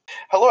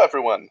Hello,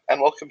 everyone, and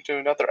welcome to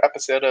another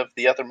episode of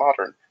The Other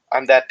Modern.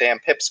 I'm that damn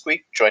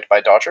pipsqueak, joined by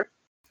Dodger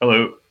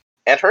Hello.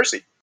 and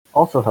Hersey.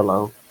 Also,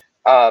 hello.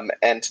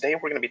 And today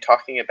we're going to be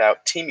talking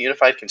about Team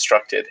Unified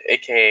Constructed,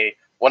 aka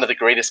one of the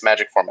greatest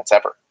Magic formats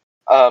ever.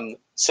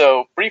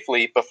 So,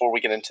 briefly, before we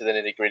get into the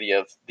nitty-gritty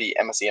of the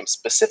MSEM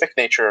specific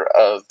nature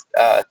of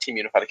Team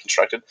Unified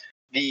Constructed,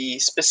 the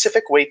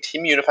specific way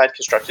Team Unified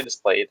Constructed is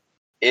played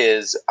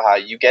is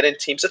you get in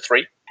teams of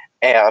 3,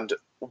 and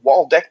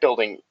while deck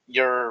building,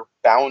 you're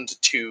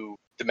bound to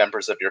the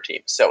members of your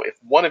team. So if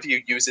one of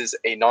you uses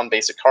a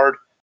non-basic card,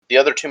 the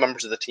other 2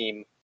 members of the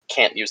team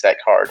can't use that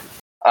card.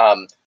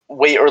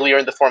 Way earlier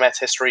in the format's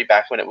history,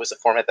 back when it was a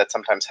format that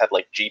sometimes had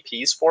like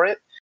GPs for it,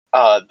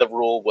 the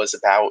rule was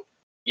about,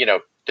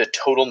 the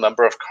total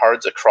number of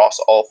cards across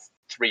all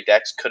 3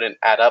 decks couldn't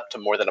add up to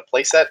more than a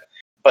playset,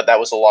 but that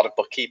was a lot of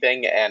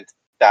bookkeeping, and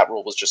that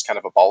rule was just kind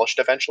of abolished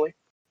eventually.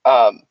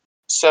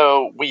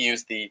 So we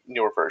use the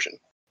newer version.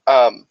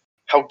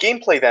 How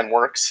gameplay then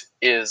works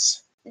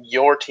is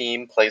your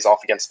team plays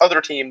off against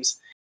other teams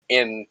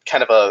in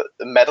kind of a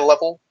meta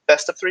level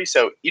best of 3.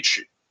 So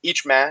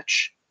each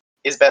match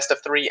is best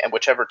of 3, and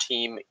whichever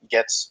team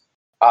gets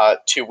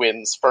 2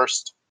 wins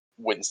first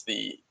wins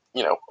the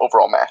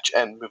overall match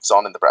and moves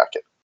on in the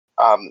bracket.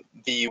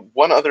 The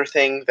one other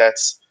thing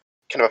that's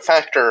kind of a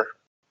factor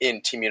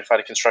in Team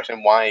Unified Construction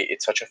and why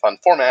it's such a fun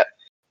format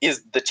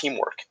is the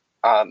teamwork.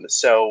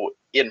 So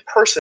in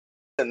person,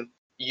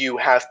 you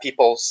have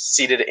people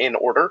seated in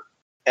order,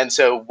 and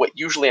so what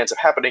usually ends up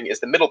happening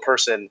is the middle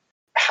person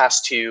has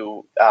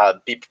to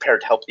be prepared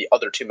to help the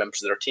other 2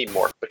 members of their team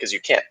more, because you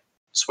can't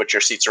switch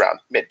your seats around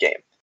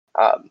mid-game.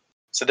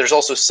 So there's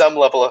also some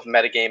level of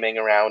metagaming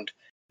around,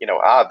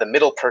 the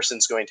middle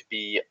person's going to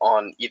be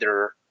on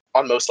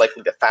most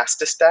likely the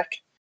fastest deck,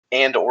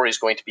 and or is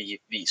going to be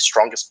the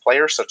strongest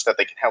player such that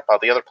they can help out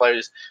the other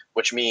players,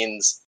 which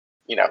means,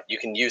 you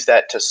can use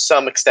that to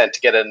some extent to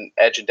get an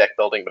edge in deck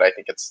building, but I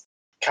think it's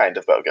kind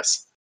of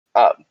bogus.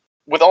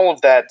 With all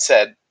of that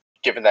said,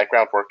 given that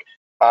groundwork,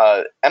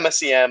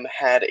 MSEM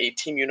had a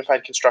Team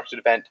Unified Constructed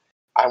event,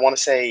 I want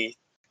to say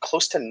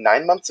close to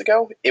 9 months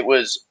ago. It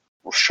was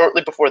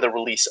shortly before the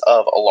release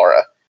of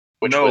Alara,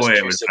 which was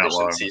 2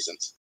 submission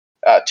seasons.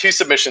 2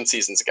 submission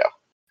seasons ago.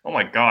 Oh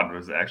my god,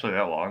 was it actually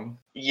that long?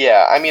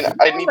 Yeah, I mean,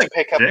 I need to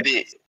pick up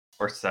 6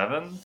 or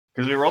 7?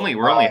 Because we're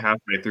only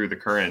halfway through the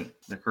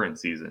current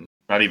season.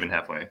 Not even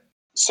halfway.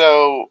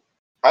 So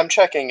I'm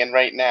checking, and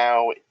right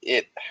now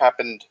it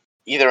happened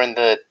either in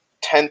the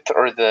 10th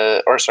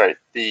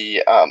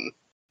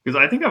because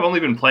I think I've only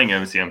been playing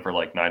MCM for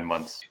like 9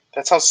 months.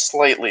 That sounds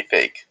slightly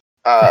fake.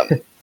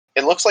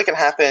 It looks like it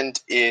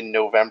happened in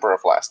November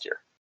of last year.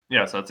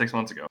 Yeah, so that's 6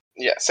 months ago.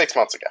 Yeah, 6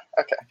 months ago.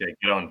 Okay,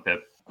 get on,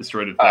 Pip.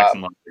 Destroyed the facts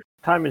and logic.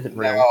 Time isn't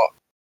real.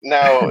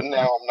 No, I'm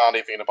not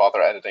even going to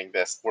bother editing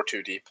this. We're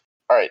too deep.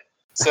 All right,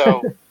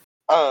 so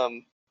a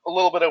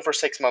little bit over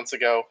 6 months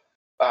ago,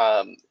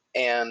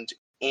 and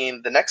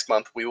in the next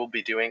month, we will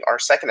be doing our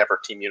second ever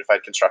Team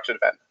Unified Constructed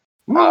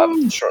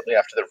event, shortly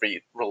after the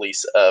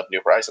release of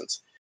New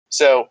Horizons.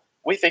 So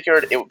we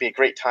figured it would be a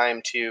great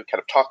time to kind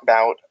of talk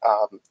about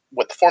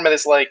what the format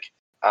is like,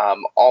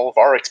 all of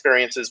our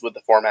experiences with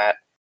the format,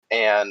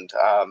 and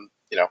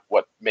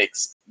what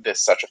makes this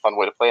such a fun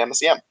way to play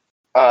MSEM.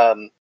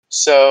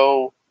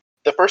 So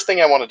the first thing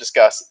I want to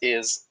discuss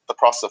is the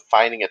process of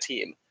finding a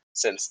team,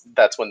 since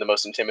that's one of the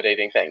most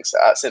intimidating things.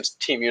 Since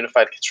Team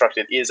Unified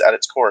Constructed is at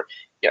its core,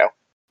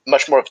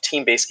 much more of a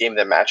team-based game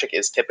than Magic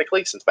is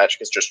typically, since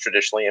Magic is just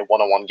traditionally a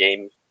one-on-one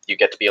game. You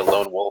get to be a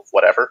lone wolf,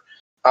 whatever.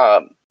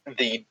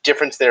 The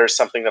difference there is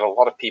something that a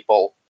lot of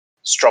people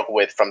struggle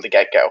with from the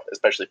get-go,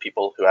 especially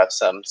people who have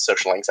some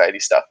social anxiety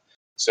stuff.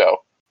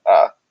 So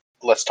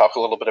let's talk a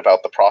little bit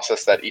about the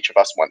process that each of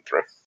us went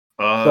through.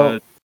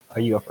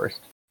 You go first.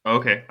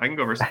 Okay, I can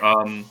go first.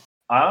 I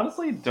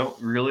honestly don't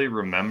really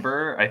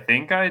remember. I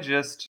think I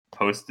just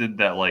posted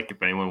that, like,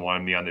 if anyone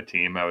wanted me on the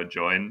team, I would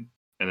join.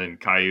 And then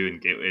Caillou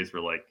and Gateways were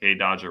like, "Hey,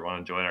 Dodger,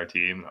 want to join our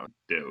team?" I was,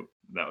 dope.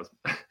 That was,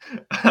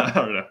 I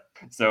don't know.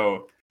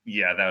 So,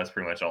 yeah, that was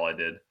pretty much all I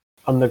did.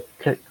 On the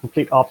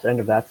complete opposite end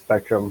of that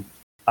spectrum,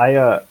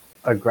 I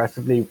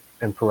aggressively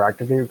and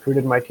proactively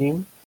recruited my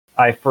team.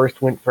 I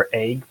first went for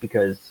Egg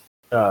because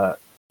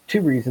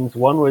 2 reasons.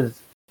 One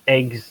was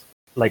Egg's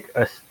like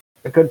a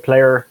good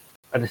player,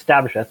 an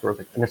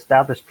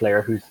established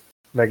player who's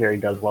regularly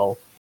does well,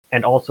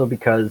 and also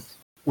because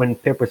when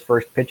Pip was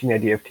first pitching the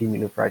idea of Team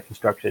Unified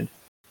Constructed,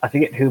 I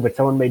forget who, but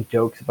someone made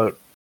jokes about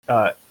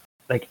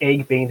like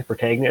Egg being the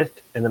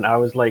protagonist, and then I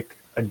was like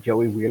a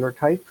Joey Wheeler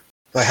type,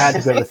 so I had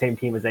to go to the same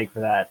team as Egg for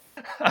that.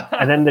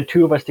 And then the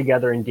 2 of us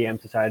together in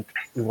DMs decided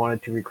we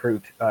wanted to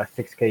recruit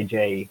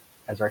 6KJ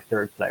as our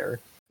 3rd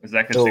player. Is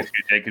that because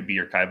 6KJ could be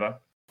your Kaiba?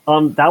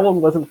 That one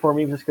wasn't for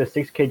me just because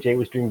 6KJ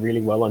was doing really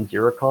well on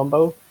Zero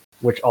Combo,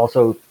 which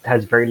also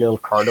has very little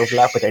card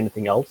overlap with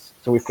anything else.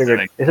 So we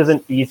figured this is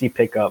an easy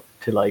pickup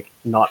to like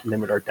not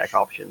limit our deck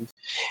options.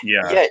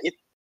 Yeah.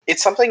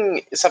 It's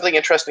something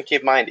interesting to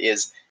keep in mind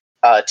is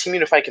Team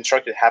Unified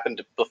Constructed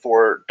happened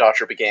before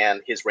Dodger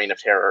began his reign of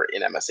terror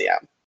in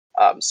MSEM.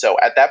 So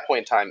at that point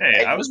in time,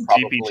 Hey, Egg I was was a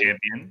probably. GP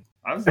champion.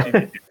 I was a GP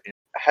champion.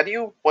 How do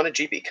you win a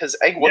GP? Because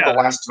Egg won Yeah, the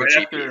last two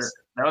right GPs.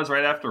 that was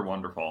right after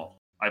Wonderfall.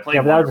 I played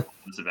Yeah, but that was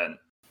Wonderfall this event.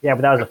 Yeah,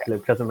 but that was a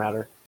fluke. Doesn't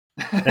matter.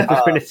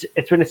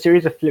 It's been a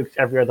series of flukes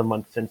every other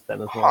month since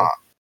then as well.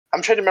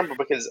 I'm trying to remember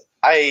because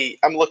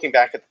I'm looking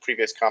back at the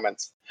previous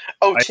comments.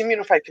 Oh, Team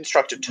Unified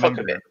Constructed took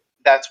a bit.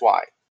 That's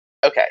why.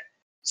 Okay.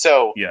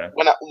 So yeah,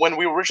 when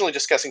we were originally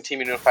discussing Team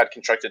Unified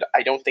Constructed,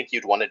 I don't think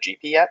you'd won a GP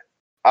yet.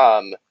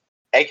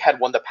 Egg had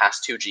won the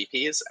past two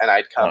GPs, and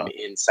I'd come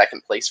in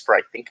second place for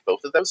I think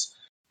both of those.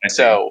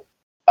 So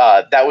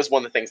that was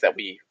one of the things that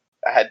we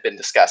had been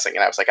discussing,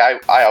 and I was like, I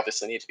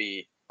obviously need to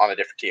be on a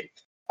different team.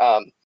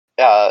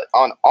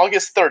 On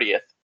August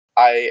 30th,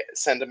 I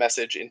send a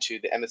message into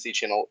the MSC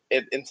channel,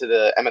 into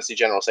the MSC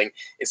General, saying,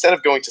 instead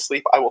of going to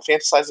sleep, I will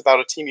fantasize about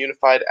a Team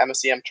Unified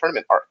MSCM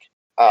tournament arc.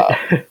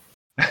 And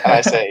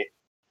I say,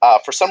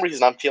 for some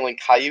reason, I'm feeling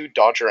Caillou,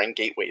 Dodger, and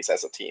Gateways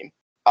as a team.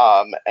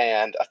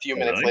 And a few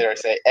minutes later, I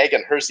say, Egg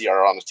and Hersey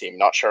are on the team.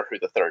 Not sure who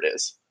the third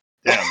is.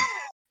 Damn,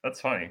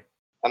 that's funny.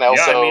 And I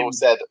also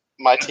said,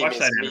 my team is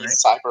me,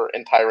 Cyber,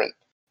 and Tyrant.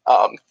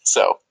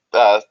 So 2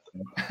 out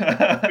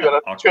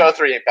of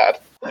 3 ain't bad.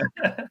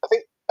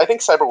 I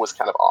think Cyber was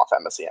kind of off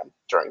MSEM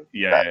during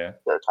their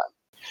time.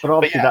 But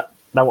obviously that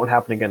won't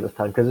happen again this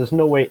time because there's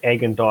no way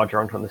Egg and Dodge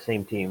aren't on the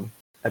same team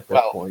at this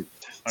point.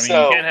 I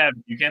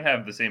mean, you can't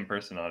have the same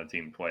person on a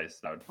team twice.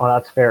 Oh,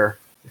 that's fair.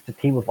 It's a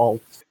team of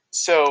alts.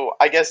 So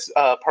I guess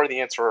part of the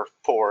answer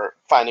for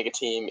finding a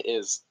team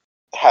is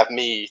have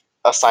me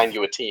assign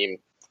you a team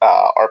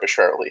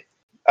arbitrarily.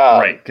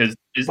 Right, because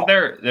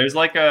there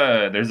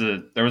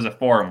was a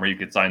forum where you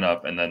could sign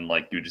up and then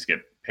like you would just get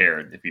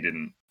paired if you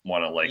didn't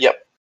want to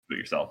do it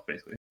yourself,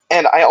 basically.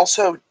 And I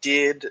also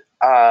did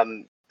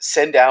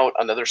send out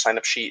another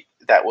sign-up sheet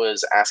that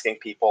was asking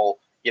people,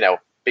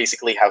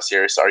 basically how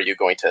serious are you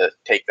going to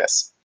take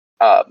this?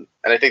 And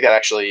I think that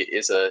actually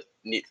is a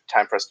neat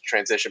time for us to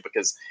transition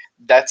because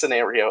that's an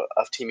area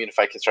of Team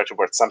Unified Constructed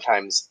where it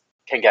sometimes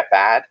can get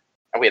bad.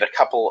 And we had a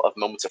couple of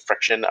moments of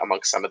friction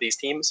amongst some of these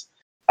teams.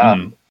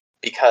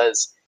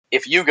 Because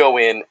if you go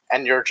in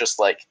and you're just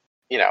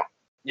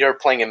you're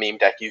playing a meme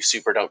deck, you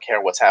super don't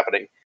care what's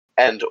happening,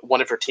 and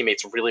one of your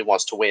teammates really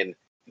wants to win,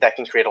 that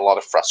can create a lot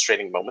of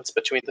frustrating moments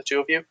between the two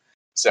of you.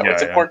 So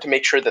it's important to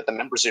make sure that the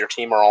members of your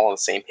team are all on the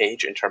same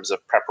page in terms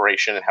of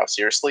preparation and how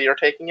seriously you're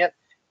taking it,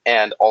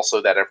 and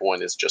also that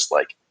everyone is just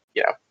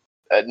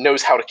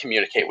knows how to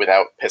communicate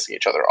without pissing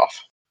each other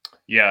off.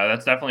 Yeah,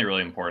 that's definitely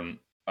really important.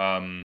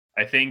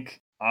 I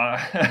think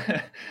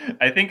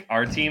I think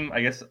our team,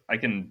 I guess I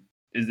can.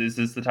 Is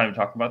this the time to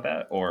talk about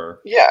that,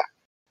 or? Yeah.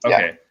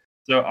 Okay.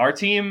 So our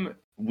team,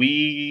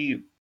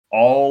 we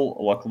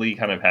all luckily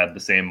kind of had the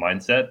same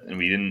mindset, and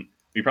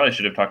we probably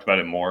should have talked about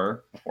it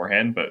more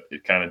beforehand, but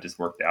it kind of just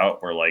worked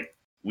out. Where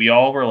we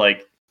all were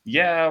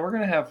yeah, we're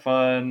gonna have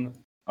fun.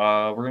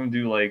 We're gonna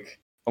do a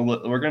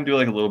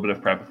little bit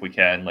of prep if we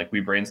can.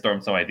 We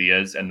brainstormed some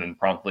ideas and then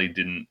promptly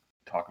didn't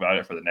talk about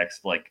it for the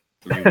next 3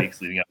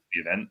 weeks leading up to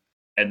the event,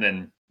 and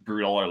then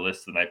brewed all our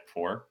lists the night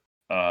before.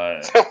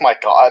 Oh my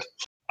god.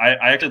 I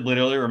actually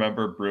literally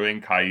remember brewing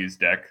Caillou's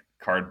deck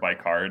card by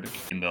card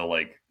in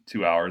the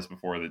 2 hours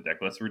before the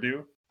deck lists were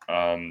due.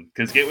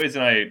 Because Gateways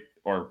and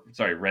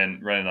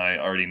Ren and I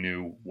already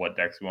knew what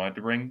decks we wanted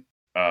to bring.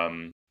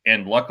 And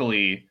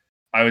luckily,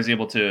 I was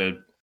able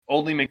to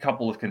only make a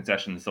couple of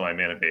concessions to my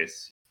mana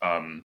base.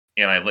 And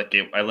I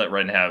let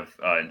Ren have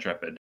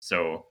Intrepid.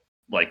 So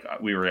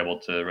we were able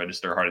to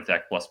register Heart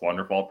Attack plus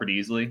Wonderfall pretty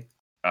easily.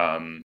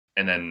 And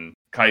then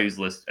Caillou's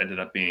list ended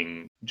up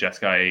being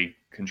Jeskai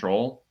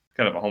Control,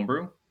 kind of a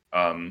homebrew.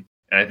 And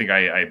I think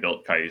I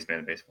built Caillou's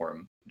mana base for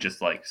him, just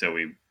so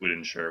we would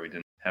ensure we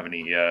didn't have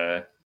any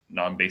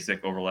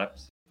non-basic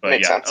overlaps. But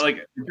Makes yeah,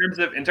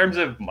 sense. in terms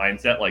of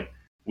mindset,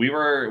 we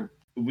were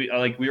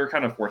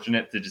kind of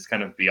fortunate to just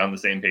kind of be on the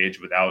same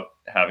page without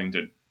having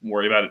to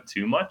worry about it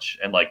too much.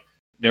 And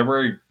there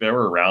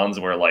were rounds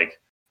where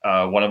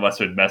one of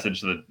us would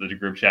message the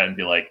group chat and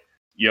be like,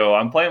 "Yo,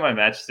 I'm playing my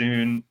match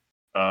soon.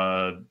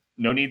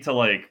 No need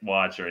to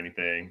watch or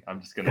anything. I'm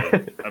just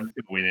gonna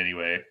win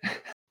anyway."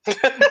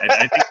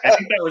 I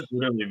think that was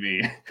literally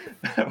me.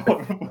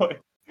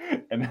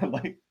 And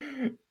then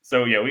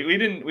so yeah, we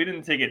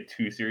didn't take it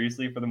too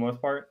seriously for the most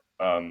part,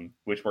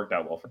 which worked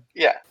out well for me.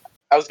 Yeah,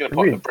 I was gonna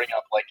bring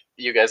up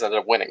you guys ended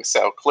up winning,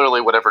 so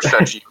clearly whatever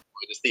strategy you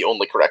played is the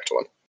only correct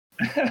one.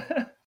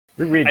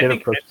 We really did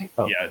approach.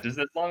 Yeah, just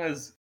as long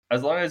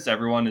as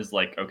everyone is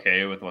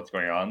okay with what's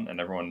going on and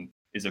everyone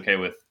is okay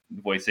with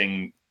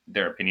voicing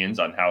their opinions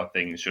on how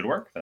things should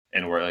work,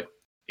 and we're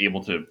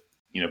able to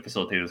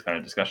facilitate those kind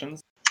of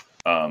discussions.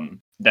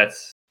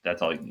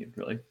 That's all you need,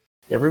 really.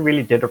 Yeah, we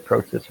really did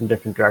approach this from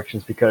different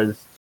directions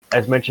because,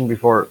 as mentioned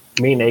before,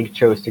 me and Egg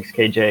chose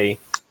 6KJ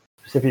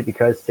specifically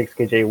because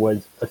 6KJ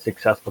was a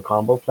successful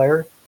combo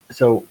player.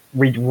 So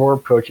we were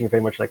approaching it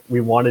very much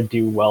we want to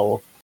do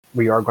well.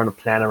 We are going to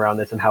plan around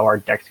this and how our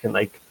decks can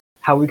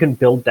how we can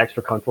build decks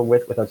we're comfortable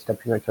with without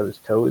stepping on each other's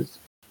toes.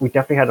 We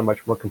definitely had a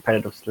much more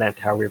competitive slant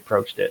to how we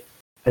approached it.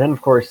 And then,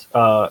 of course,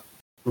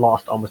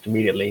 lost almost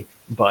immediately.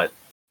 But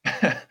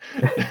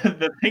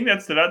the thing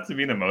that stood out to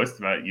me the most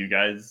about you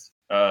guys'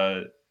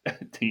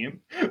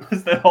 team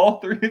was that all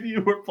three of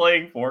you were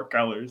playing 4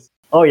 colors.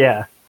 oh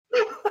yeah,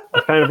 I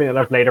was kind of bringing it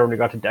up later when we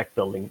got to deck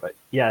building. But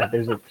yeah,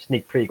 there's a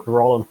sneak peek.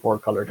 We're all in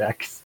 4-color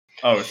decks.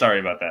 Oh, sorry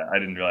about that. I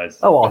didn't realize.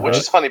 Oh, all Which good.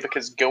 is funny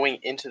because going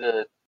into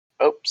the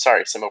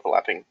some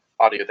overlapping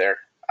audio there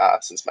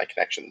since my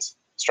connection's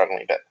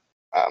struggling a bit.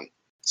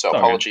 So It's all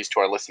apologies to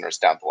our listeners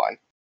down the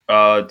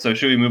line. So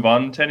should we move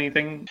on to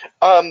anything?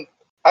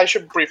 I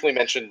should briefly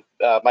mention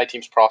my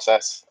team's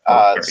process.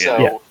 Sure,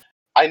 yeah.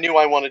 I knew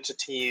I wanted to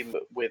team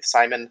with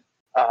Simon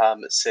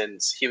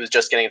since he was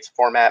just getting into the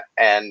format,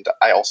 and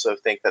I also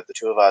think that the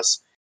two of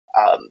us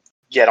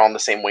get on the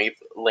same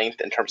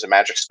wavelength in terms of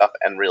Magic stuff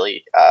and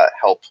really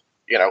help,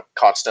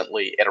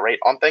 constantly iterate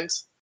on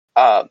things.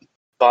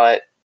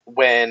 But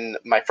when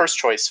my first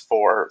choice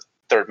for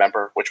third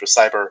member, which was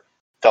Cyber,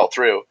 fell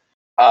through,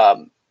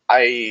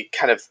 I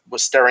kind of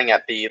was staring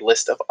at the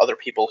list of other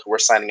people who were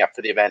signing up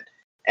for the event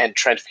and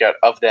trying to figure out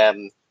of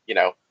them,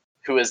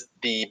 who is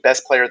the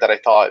best player that I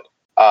thought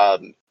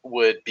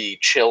would be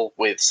chill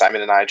with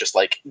Simon and I just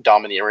like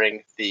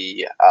domineering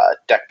the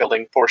deck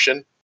building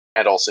portion,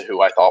 and also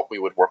who I thought we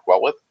would work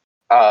well with.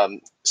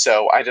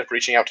 So I ended up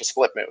reaching out to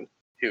Split Moon,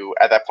 who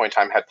at that point in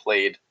time had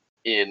played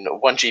in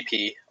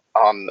 1GP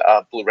on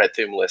a Blue-Red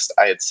Theme list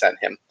I had sent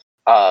him.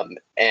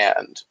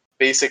 And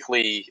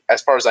basically,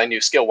 as far as I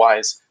knew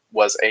skill-wise,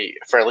 was a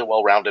fairly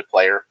well-rounded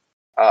player,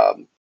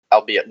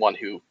 albeit one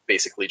who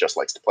basically just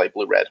likes to play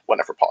Blue-Red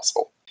whenever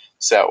possible.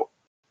 So,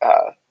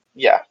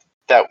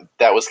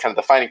 that was kind of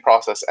the finding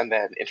process. And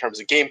then in terms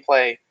of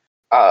gameplay,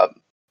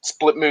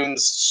 Split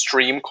Moon's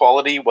stream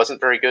quality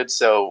wasn't very good,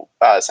 so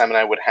Simon and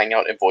I would hang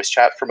out in voice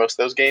chat for most of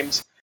those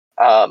games.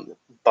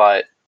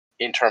 But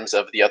in terms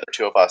of the other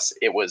two of us,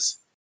 it was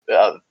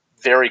a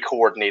very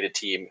coordinated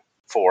team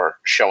for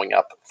showing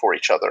up for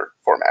each other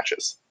for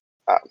matches.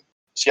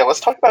 So yeah, let's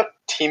talk about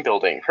team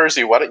building.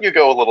 Herzu, why don't you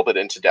go a little bit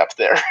into depth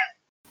there?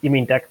 You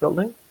mean deck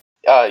building?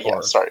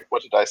 Sorry,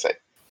 what did I say?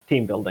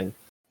 Team building.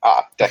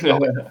 Deck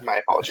building. My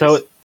apologies. So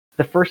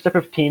the first step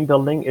of team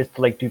building is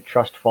to do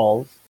trust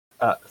falls.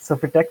 So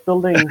for deck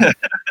building,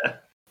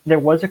 there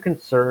was a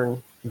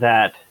concern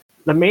that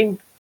the main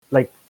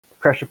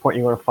pressure point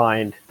you want to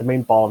find, the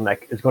main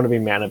bottleneck, is going to be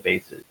mana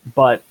bases.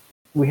 But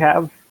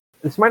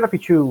this might not be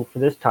true for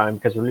this time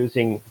because we're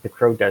losing the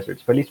Crow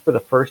Deserts, but at least for the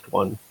first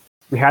one,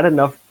 we had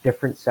enough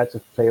different sets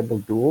of playable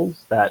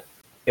duels that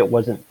it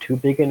wasn't too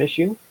big an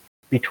issue.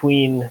 We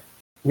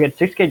had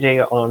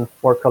 6KJ on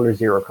 4-color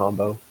 0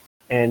 combo,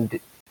 and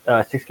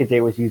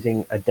 6KJ was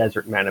using a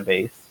desert mana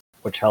base,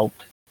 which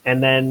helped.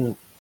 And then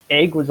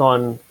Egg was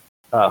on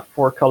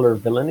 4-color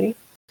villainy,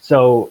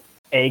 so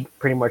Egg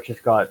pretty much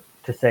just got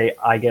to say,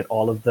 I get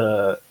all of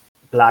the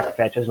black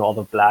fetches and all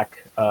the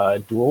black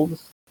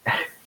duels.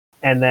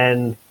 And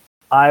then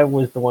I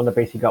was the one that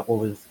basically got what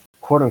was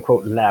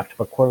quote-unquote left,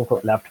 but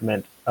quote-unquote left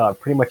meant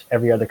pretty much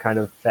every other kind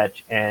of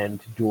fetch and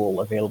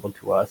duel available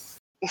to us.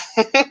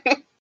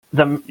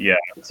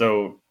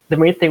 So the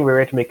main thing we were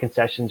able to make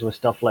concessions was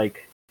stuff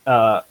like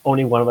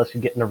only one of us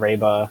could get an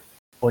Areba,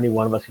 only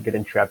one of us could get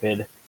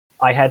Intrepid.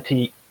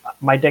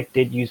 My deck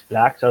did use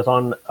black, so I was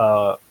on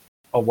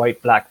a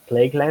white-black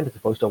Plague land as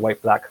opposed to a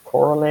white-black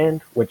Coral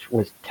land, which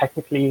was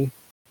technically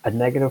a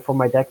negative for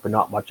my deck, but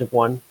not much of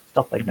one.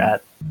 Stuff like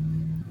that.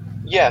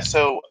 Yeah,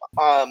 so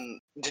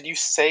did you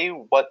say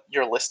what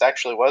your list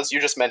actually was?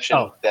 You just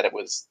mentioned that it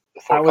was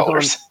 4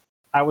 colors.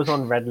 I was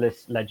on red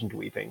list Legend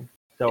Weaving.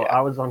 So I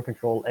was on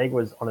control. Egg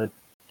was on a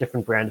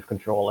different brand of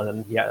control,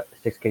 and then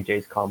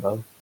 6KJ's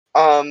combo.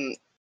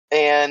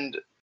 And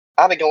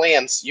at a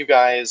glance, you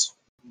guys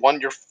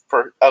won your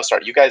first. Oh,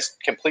 sorry, you guys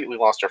completely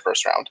lost your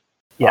first round.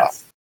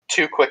 Yes.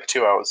 2 quick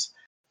 2-0s,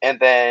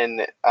 and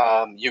then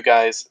you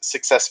guys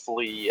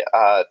successfully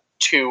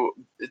two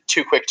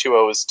quick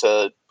 2-0s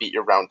to beat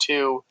your round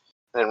 2.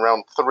 And then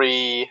round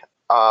 3,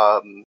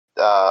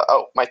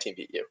 my team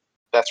beat you.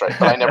 That's right,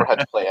 but I never had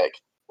to play Egg,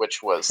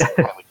 which was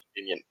highly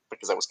convenient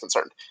because I was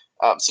concerned.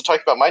 So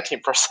talk about my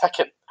team for a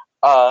second.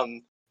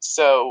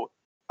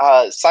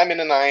 Simon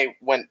and I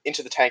went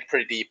into the tank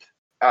pretty deep.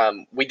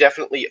 We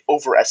definitely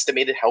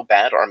overestimated how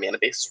bad our mana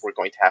bases were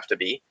going to have to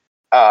be.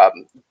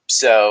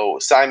 So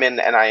Simon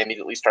and I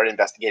immediately started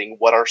investigating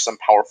what are some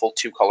powerful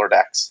 2-color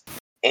decks.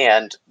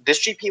 And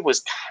this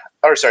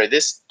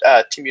this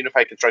Team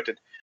Unified Constructed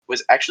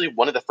was actually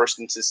one of the first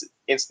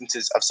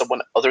instances of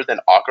someone other than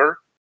Augur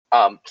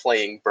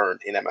playing Burn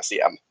in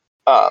MSEM.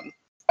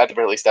 At the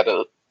very least at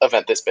an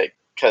event this big,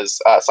 because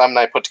Simon and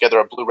I put together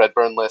a Blue-Red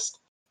Burn list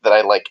that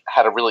I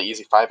had a really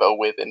easy 5-0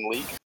 with in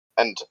League.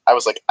 And I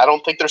was like, I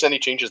don't think there's any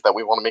changes that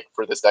we want to make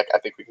for this deck. I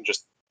think we can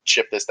just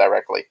ship this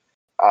directly.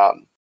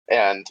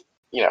 And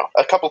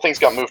a couple things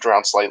got moved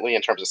around slightly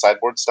in terms of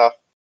sideboard stuff,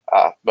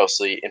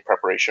 mostly in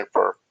preparation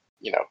for,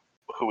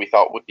 who we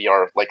thought would be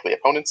our likely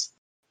opponents.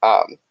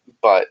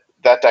 But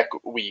that deck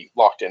we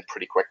locked in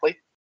pretty quickly.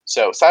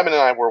 So Simon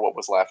and I were what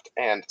was left,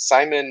 and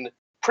Simon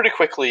pretty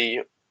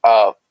quickly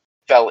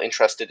fell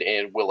interested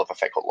in Will of a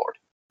Fickle Lord.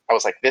 I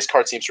was like, this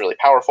card seems really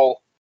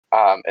powerful.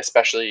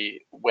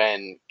 especially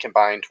when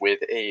combined with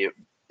a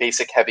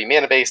basic heavy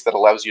mana base that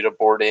allows you to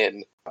board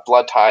in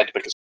Blood Tide,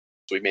 because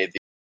we made the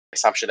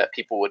assumption that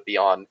people would be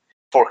on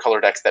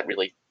 4-color decks that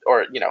really,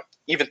 or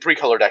even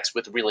 3-color decks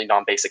with really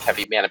non-basic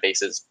heavy mana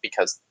bases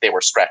because they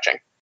were stretching.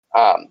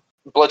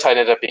 Blood Tide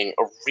ended up being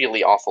a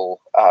really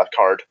awful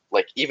card.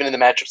 Like, even in the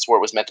matchups where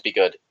it was meant to be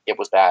good, it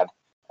was bad.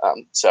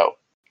 So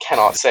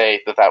cannot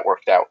say that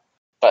worked out.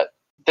 But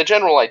the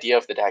general idea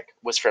of the deck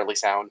was fairly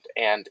sound,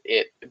 and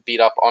it beat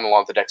up on a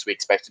lot of the decks we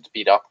expected to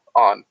beat up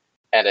on,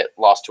 and it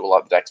lost to a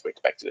lot of the decks we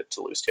expected it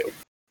to lose to.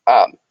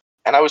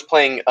 And I was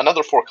playing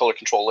another 4-color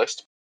control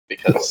list,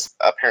 because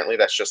apparently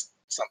that's just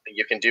something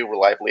you can do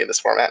reliably in this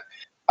format.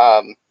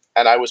 And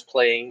I was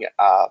playing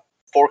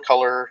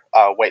 4-color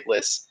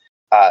whitelist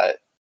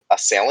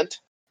Assailant,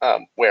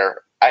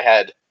 where I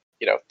had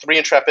 3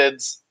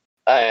 Intrepids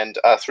and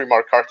 3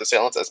 Markarth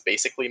Assailants as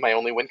basically my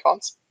only win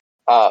cons.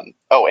 And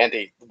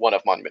one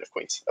of Monument of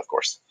Queens, of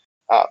course.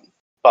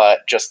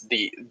 But just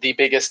the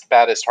biggest,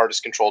 baddest,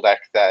 hardest control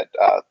deck that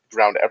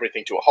ground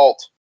everything to a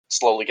halt,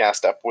 slowly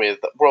gassed up with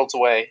Worlds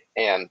Away,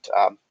 and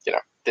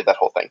did that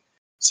whole thing.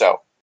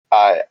 So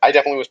I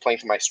definitely was playing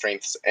to my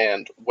strengths,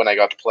 and when I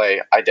got to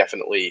play, I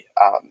definitely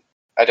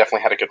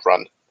had a good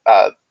run.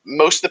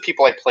 Most of the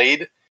people I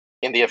played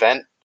in the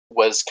event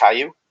was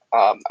Caillou.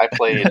 I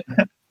played,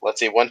 let's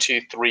see, 1,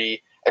 2,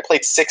 3. I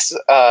played six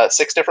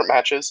different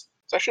matches.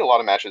 It's actually a lot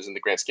of matches in the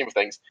grand scheme of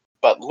things,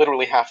 but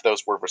literally half of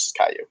those were versus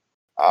Caillou.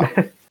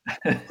 I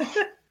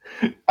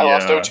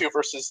lost 0-2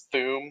 versus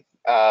Thuum,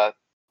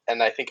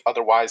 and I think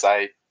otherwise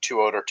I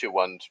 2-0'd or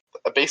 2-1'd.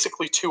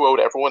 Basically 2-0'd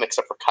everyone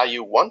except for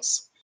Caillou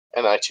once,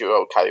 and then I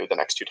 2-0'd Caillou the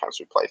next 2 times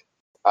we played.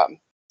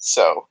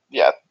 So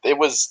yeah, it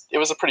was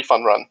a pretty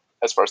fun run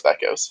as far as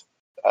that goes.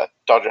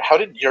 Dodger, how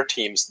did your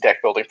team's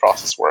deck building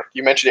process work?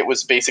 You mentioned it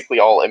was basically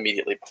all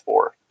immediately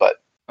before, but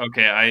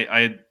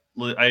okay,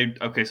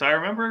 so I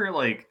remember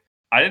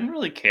I didn't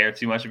really care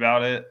too much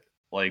about it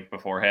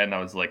beforehand. I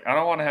was like, I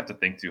don't want to have to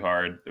think too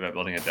hard about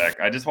building a deck.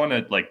 I just want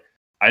to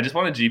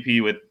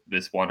GP with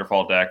this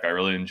Wonderfall deck. I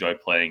really enjoy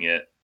playing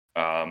it,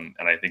 and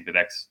I think the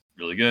deck's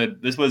really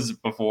good. This was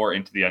before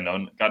Into the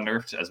Unknown got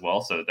nerfed as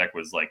well, so the deck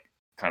was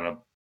kind of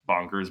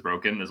bonkers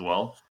broken as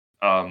well.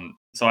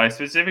 So I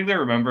specifically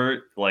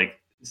remember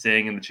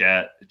saying in the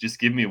chat, just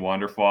give me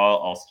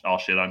Wonderfall, I'll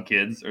shit on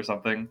kids or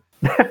something.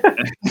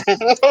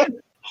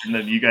 And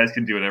then you guys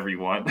can do whatever you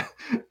want.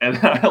 And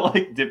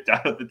I dipped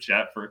out of the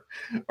chat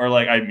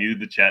I muted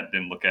the chat and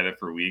didn't look at it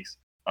for weeks.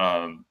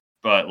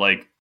 But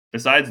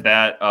besides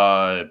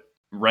that,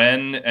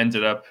 Ren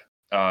ended up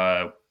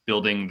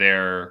building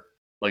their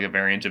a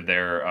variant of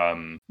their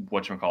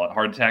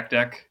Heart Attack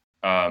deck.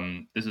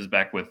 This is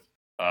back with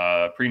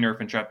pre-nerf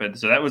Intrepid.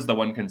 So that was the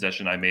one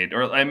concession I made,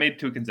 or I made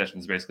 2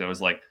 concessions basically. I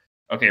was like,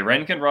 okay,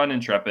 Ren can run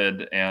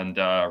Intrepid, and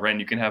Ren,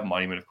 you can have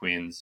Monument of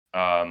Queens.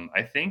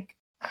 I think,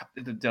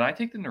 did I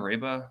take the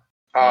Nareba?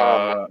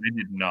 I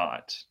did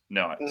not.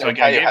 No. So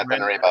Caillou had the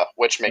Nareba,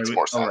 which makes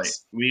more sense. Right.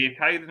 We gave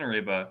Caillou the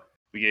Nareba.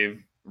 We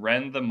gave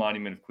Ren the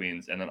Monument of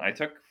Queens, and then I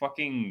took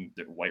fucking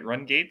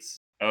Whiterun Gates.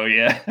 Oh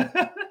yeah.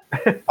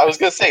 I was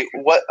gonna say,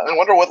 I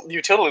wonder what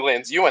utility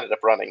lands you ended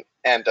up running.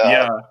 And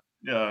yeah.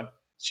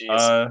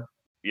 Jeez.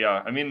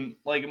 Yeah. I mean,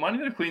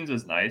 Monument of Queens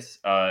was nice,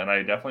 and I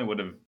definitely would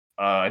have.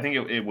 I think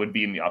it would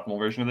be in the optimal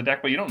version of the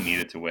deck, but you don't need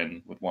it to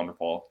win with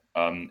Wonderfall.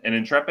 And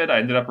Intrepid, I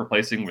ended up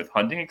replacing with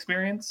Hunting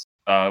Experience,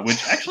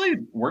 which actually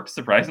worked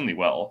surprisingly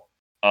well.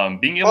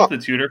 Being able to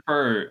tutor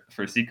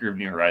for Seeker of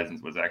New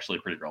Horizons was actually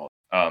pretty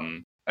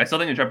relevant. I still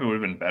think Intrepid would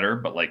have been better,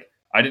 but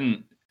I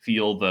didn't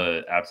feel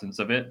the absence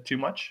of it too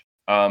much.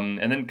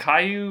 And then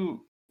Caillou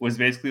was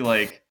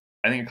basically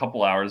I think a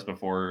couple hours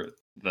before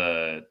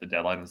the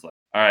deadline was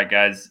all right,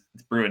 guys,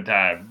 it's brewing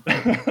time.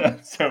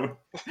 So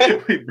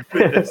we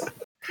brewed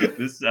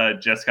this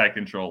Jeskai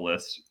control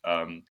list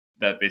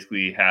that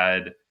basically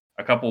had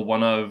a couple,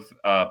 one of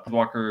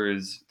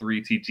Planeswalkers,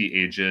 3 TT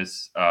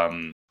Aegis,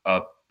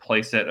 a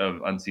playset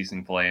of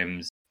Unceasing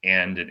Flames,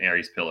 and an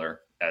Ares Pillar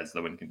as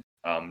the win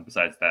condition.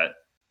 Besides that,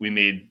 we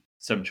made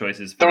some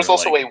choices. There was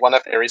also a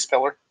 1F Ares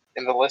Pillar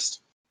in the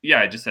list. Yeah,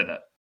 I just said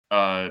that.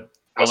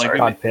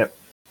 God, Pip.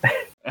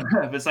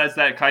 Besides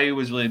that, Caillou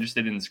was really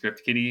interested in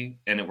Script Kitty,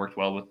 and it worked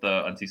well with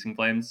the Unceasing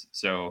Flames.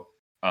 So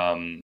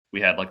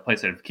we had a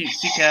playset of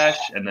Cash,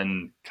 and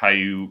then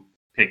Caillou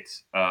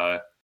picked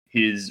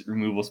his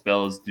removal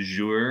spells du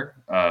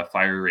jour,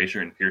 Fire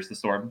Erasure, and Pierce the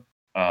Storm.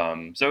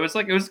 So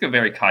it was a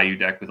very Caillou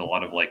deck with a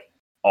lot of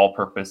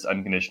all-purpose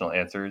unconditional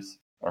answers,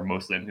 or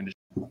mostly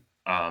unconditional.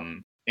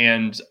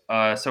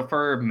 So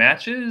for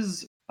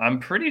matches, I'm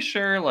pretty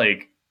sure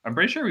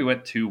we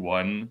went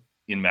 2-1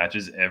 in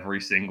matches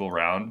every single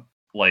round.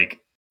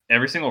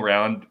 Every single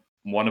round,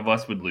 one of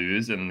us would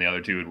lose, and then the other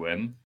 2 would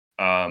win.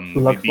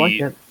 Looks like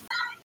it.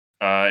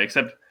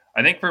 Except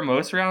I think for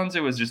most rounds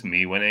it was just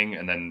me winning,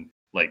 and then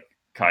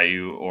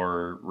Caillou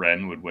or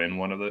Ren would win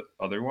one of the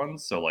other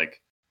ones. So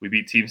we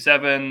beat Team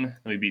 7,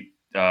 we beat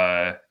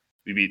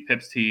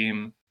Pip's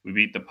team, we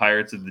beat the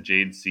Pirates of the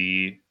Jade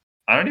Sea.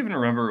 I don't even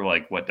remember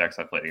what decks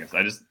I played against.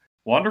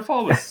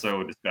 Wanderfall was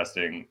so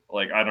disgusting.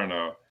 Like, I don't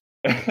know.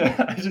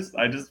 I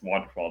just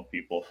Wanderfall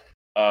people.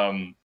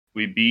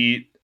 We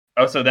beat.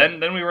 Oh, so then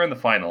we were in the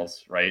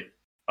finals, right?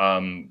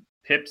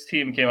 Pip's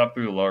team came up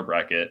through the lower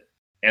bracket,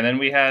 and then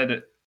we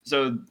had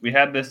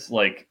this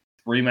like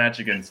rematch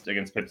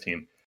against Pip's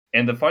team.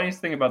 And the funniest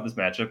thing about this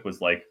matchup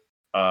was like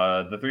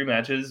the three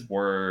matches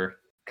were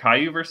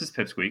Caillou versus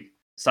Pipsqueak,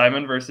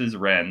 Simon versus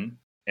Ren,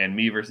 and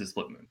me versus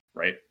Splitmoon,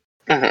 right?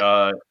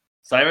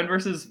 Simon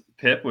versus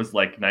Pip was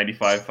like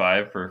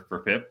 95-5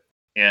 for Pip,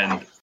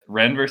 and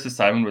Ren versus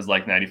Simon was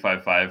like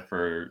 95-5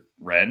 for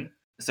Ren.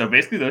 So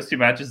basically, those two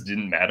matches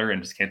didn't matter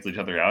and just canceled each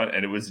other out,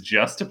 and it was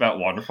just about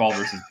Wanderfall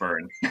versus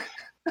Burn.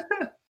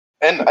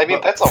 And I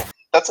mean, that's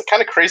a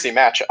kind of crazy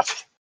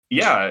matchup.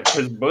 Yeah,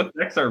 because both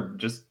decks are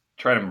just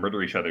trying to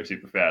murder each other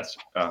super fast.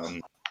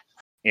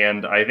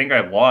 And I think I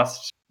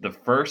lost the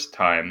first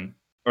time,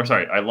 or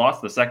sorry, I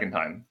lost the second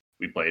time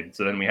we played.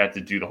 So then we had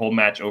to do the whole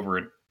match over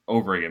and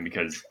over again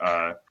because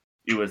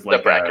it was like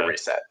the bracket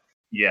reset.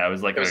 Yeah, it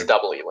was like it was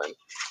double Elim.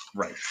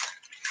 Right.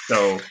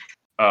 So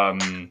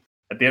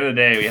at the end of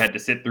the day, we had to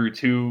sit through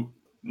two,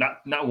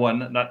 not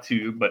one, not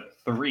two, but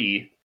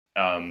three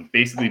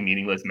basically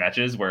meaningless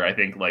matches where I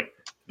think like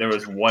there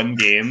was one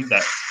game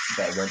that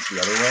went the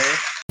other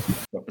way.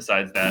 But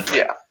besides that,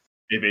 like,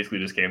 it basically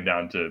just came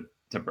down to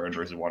Burn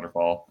versus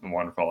Wanderfall, and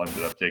Wanderfall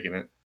ended up taking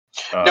it.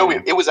 No,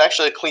 it was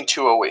actually a clean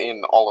 2-0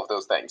 in all of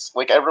those things.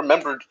 Like I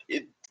remembered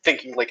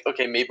thinking like,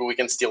 okay, maybe we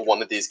can steal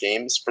one of these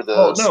games for the.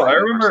 Oh no, I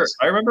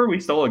remember we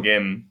stole a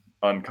game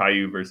on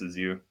Caillou versus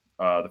you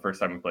the first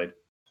time we played.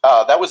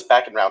 That was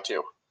back in round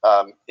 2.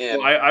 I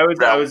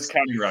was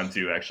counting round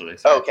 2 actually.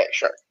 Sorry. Okay,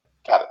 sure,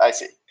 got it. I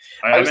see.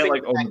 I meant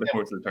like over the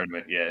course of the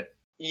tournament. Yeah.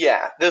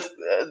 Yeah.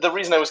 The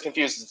reason I was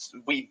confused is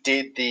we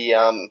did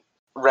the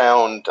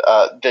round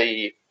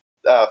the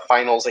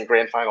finals and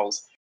grand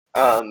finals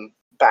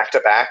back to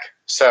back.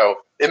 So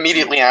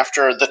immediately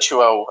after the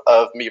 2-0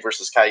 of me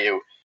versus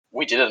Caillou,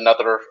 we did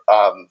another.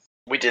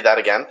 We did that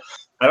again.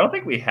 I don't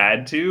think we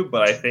had to,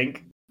 but I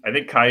think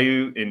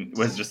Caillou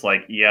was just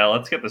like, yeah,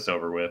 let's get this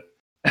over with.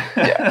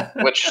 Yeah,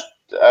 which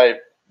I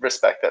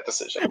respect that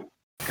decision.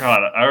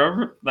 God, I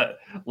remember that.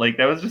 Like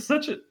that was just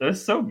that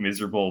was so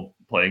miserable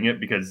playing it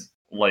because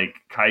like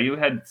Caillou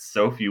had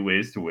so few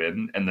ways to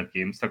win, and the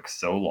games took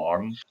so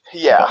long.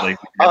 Yeah, but,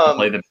 like we had to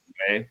play them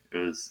anyway. It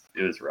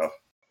was rough.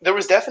 There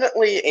was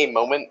definitely a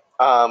moment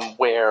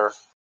where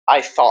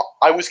I thought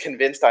I was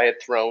convinced I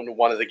had thrown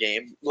one of the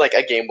game, like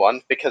a game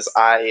one, because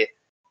I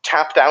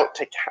tapped out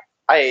to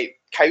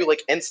Caillou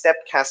like end step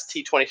cast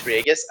T23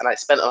 Aegis, and I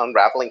spent an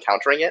Unraveling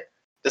countering it,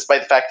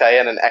 despite the fact I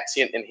had an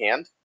Exeunt in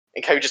hand,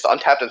 and Caillou just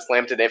untapped and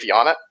slammed an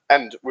Eviana,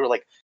 and we were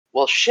like,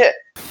 well, shit,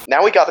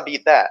 now we got to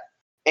beat that.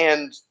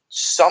 And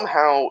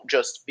somehow,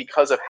 just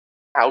because of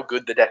how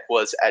good the deck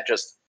was at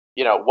just,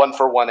 one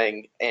for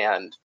oneing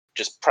and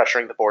just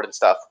pressuring the board and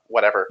stuff,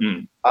 whatever,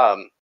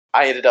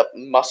 I ended up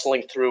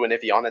muscling through an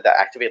Eviana that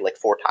activated like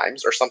 4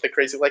 times or something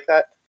crazy like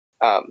that.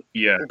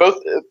 Yeah.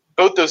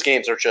 Both those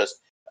games are just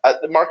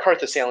the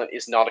Markarth Assailant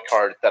is not a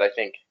card that I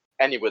think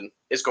anyone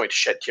is going to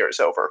shed tears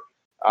over.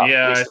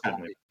 Yeah,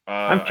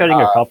 I'm shedding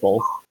a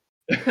couple.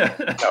 No,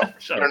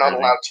 you're not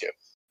allowed to.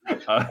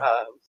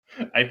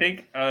 I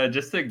think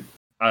just to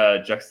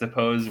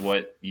juxtapose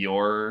what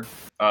your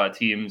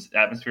team's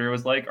atmosphere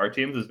was like, our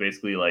team's was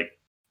basically like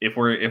if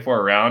we're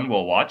around,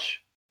 we'll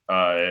watch.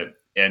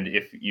 And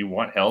if you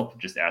want help,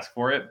 just ask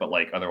for it. But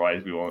like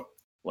otherwise, we won't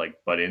like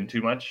butt in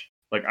too much.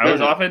 Like I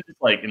was often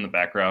just like in the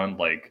background,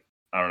 like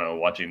I don't know,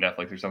 watching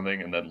Netflix or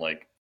something, and then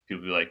like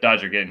people be like,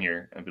 "Dodger, get in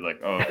here," and I'd be like,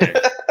 "Oh, okay."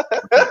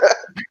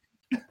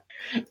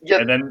 Yeah.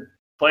 And then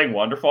playing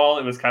Wanderfall,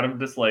 it was kind of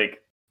just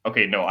like,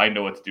 "Okay, no, I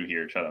know what to do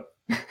here. Shut up."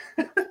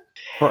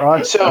 For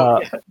us,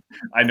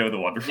 I know the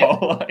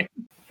Wanderfall line.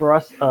 For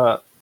us,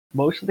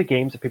 most of the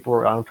games that people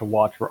were around to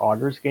watch were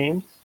Augur's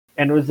games,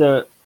 and it was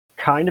a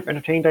kind of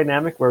entertaining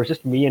dynamic where it was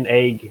just me and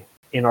Egg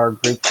in our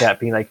group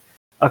chat being like,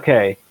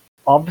 okay,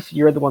 obviously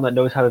you're the one that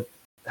knows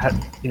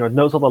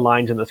knows all the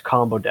lines in this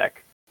combo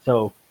deck.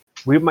 So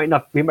we might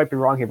be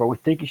wrong here, but we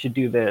think you should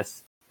do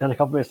this. Then a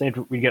couple minutes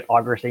later, we get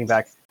Augur saying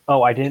back,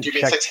 oh, I didn't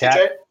check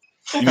chat.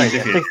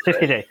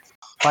 6KJ.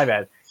 My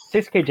bad.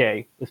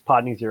 6KJ is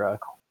Podney Zero.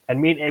 And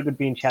me and Egg would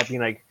be in chat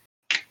being like,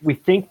 we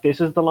think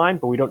this is the line,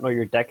 but we don't know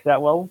your deck that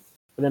well.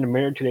 And then a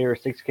minute or two later,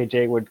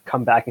 6KJ would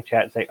come back in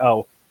chat and say,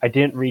 oh, I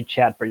didn't read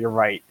chat, but you're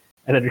right.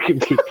 And then we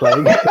keep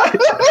playing.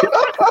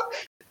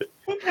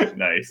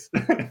 Nice.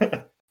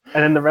 And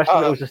then the rest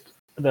of it was just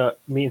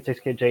me and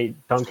 6KJ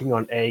dunking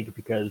on Egg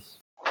because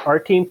our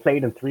team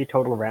played in 3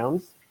 total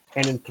rounds.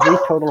 And in 3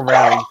 total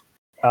rounds,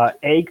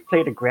 Egg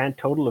played a grand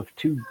total of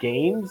 2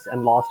 games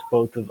and lost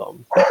both of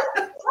them.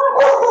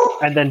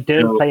 And then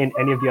didn't play in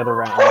any of the other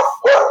rounds.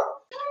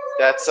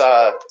 That's,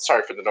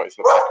 sorry for the noise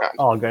in the background.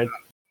 All good.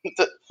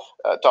 The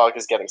dog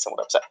is getting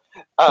somewhat upset.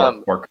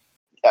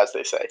 As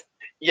they say.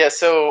 Yeah,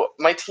 so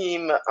my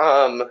team,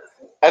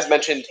 as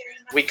mentioned,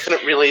 we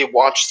couldn't really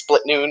watch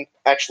Splitmoon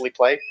actually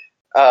play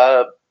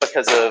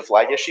because of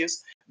lag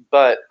issues.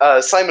 But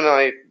Simon and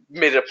I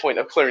made it a point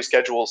of clearing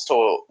schedules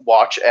to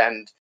watch,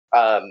 and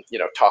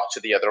talk to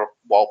the other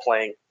while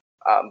playing,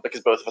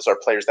 because both of us are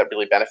players that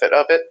really benefit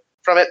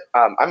from it.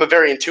 I'm a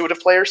very intuitive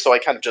player, so I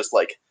kind of just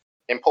like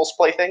impulse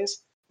play things.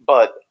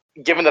 But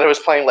given that I was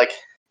playing like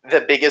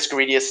the biggest,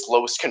 greediest,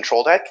 slowest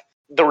control deck,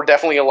 there were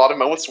definitely a lot of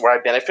moments where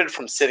I benefited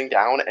from sitting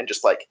down and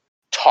just like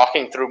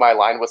talking through my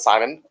line with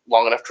Simon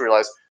long enough to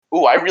realize,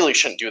 ooh, I really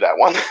shouldn't do that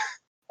one.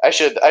 I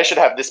should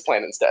have this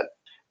plan instead.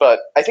 But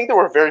I think there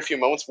were very few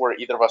moments where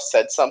either of us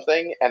said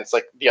something and it's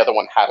like the other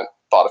one hadn't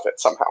thought of it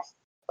somehow.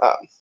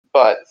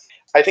 But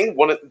I think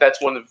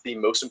that's one of the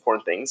most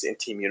important things in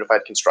Team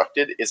Unified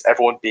Constructed is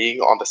everyone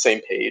being on the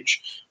same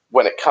page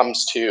when it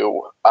comes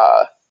to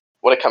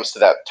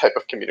that type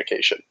of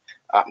communication.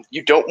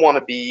 You don't want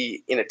to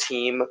be in a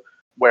team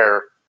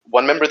where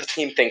one member of the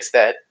team thinks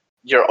that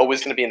you're always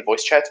going to be in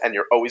voice chats and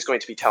you're always going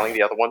to be telling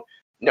the other one,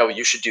 no,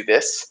 you should do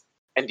this,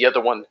 and the other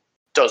one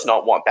does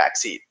not want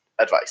backseat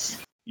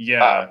advice.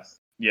 Yeah,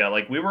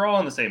 like we were all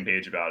on the same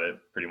page about it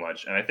pretty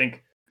much, and I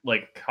think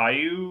like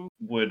Caillou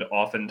would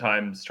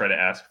oftentimes try to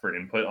ask for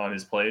input on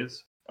his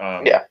plays, which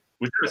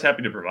I was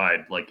happy to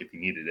provide, like if he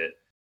needed it.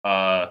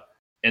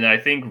 And I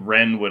think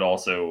Ren would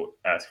also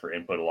ask for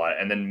input a lot,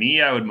 and then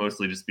me, I would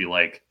mostly just be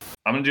like,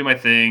 I'm gonna do my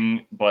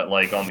thing, but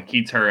like on the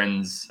key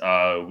turns,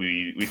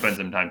 we spend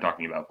some time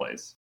talking about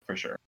plays for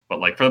sure. But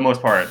like for the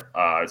most part,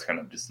 I was kind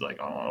of just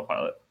like on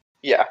autopilot.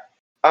 Yeah.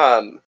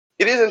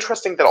 It is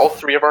interesting that all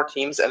three of our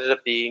teams ended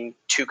up being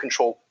 2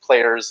 control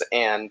players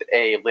and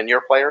a linear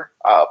player.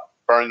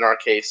 Burn in our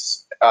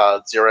case,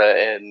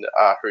 Zira in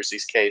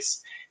Hersey's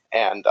case,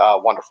 and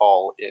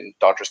Wonderfall in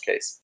Dodger's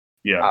case.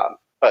 Yeah.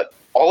 But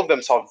all of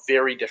them saw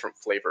very different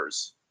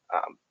flavors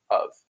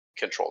of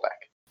control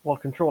deck. Well,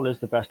 control is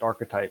the best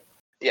archetype.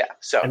 Yeah,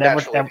 so and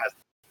naturally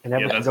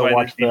everyone should go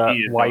watch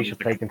the Why You Should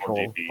Play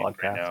Control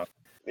podcast.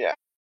 Right.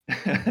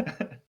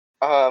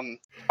 Yeah.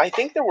 I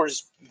think there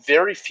was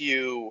very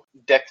few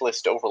deck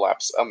list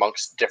overlaps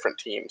amongst different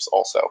teams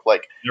also.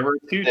 Like there were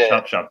 2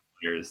 Chop Shop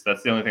players.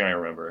 That's the only thing I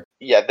remember.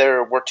 Yeah,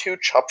 there were 2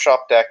 Chop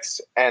Shop decks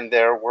and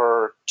there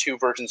were 2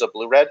 versions of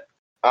Blue-Red.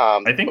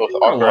 I think both there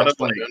were a lot of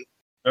like,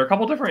 there are a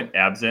couple different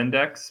Abzan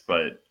decks,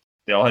 but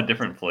they all had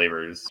different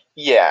flavors.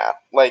 Yeah,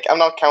 like I'm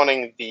not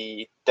counting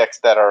the decks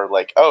that are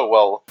like, oh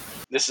well,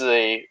 this is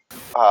a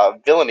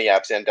villainy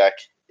Abzan deck.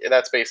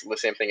 That's basically the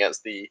same thing as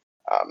the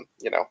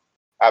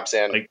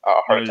Abzan like,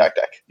 Heart Attack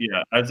deck.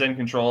 Yeah, Abzan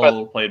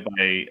Control played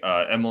by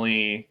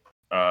Emily.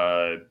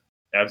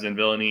 Abzan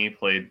Villainy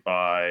played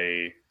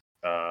by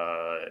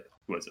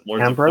who was it?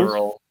 Lords Ambrose? of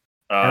Plural.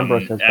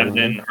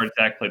 Abzan Heart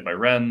Attack played by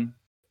Ren,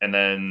 and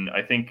then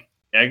I think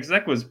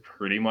Exec was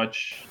pretty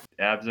much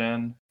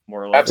Abzan,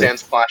 more or less.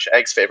 Abzan /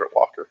 Egg's favorite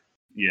walker.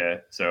 Yeah,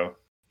 so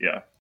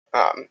yeah.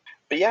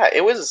 But yeah,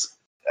 it was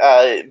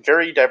a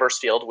very diverse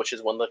field, which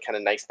is one of the kind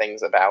of nice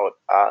things about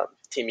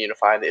Team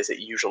Unified is it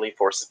usually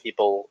forces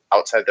people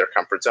outside their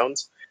comfort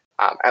zones,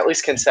 at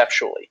least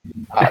conceptually.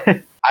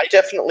 I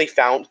definitely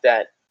found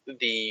that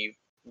the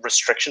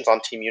restrictions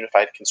on Team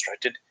Unified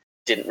Constructed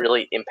didn't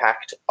really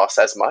impact us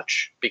as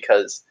much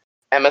because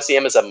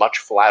MSEM is a much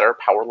flatter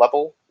power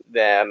level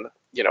than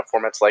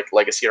formats like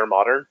Legacy or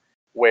Modern,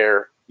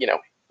 where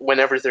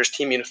whenever there's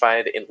Team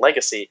Unified in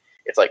Legacy,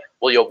 it's like,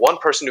 well, you have one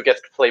person who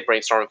gets to play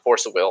Brainstorm and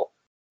Force of Will,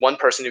 one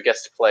person who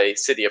gets to play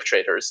City of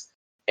Traders,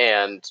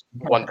 and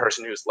one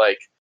person who's like,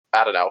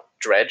 I don't know,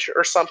 Dredge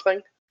or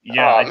something.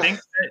 Yeah, I think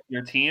that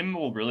your team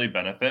will really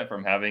benefit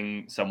from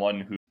having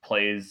someone who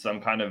plays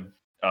some kind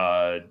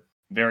of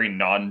very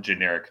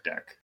non-generic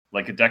deck,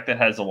 like a deck that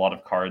has a lot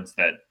of cards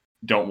that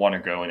don't want to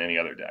go in any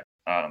other deck.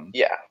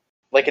 Yeah,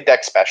 like a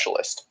deck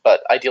specialist,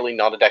 but ideally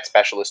not a deck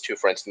specialist who,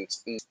 for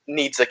instance,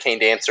 needs the Cane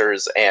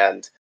Dancers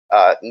and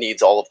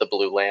needs all of the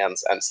blue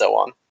lands and so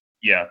on.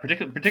 Yeah,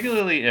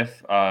 particularly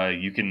if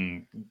you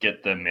can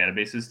get the mana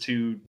bases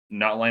to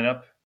not line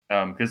up,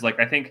 because like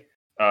I think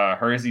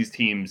Hersey's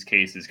team's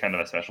case is kind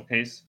of a special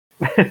case.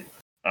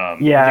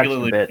 Yeah,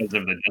 particularly because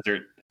of the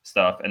desert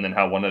stuff, and then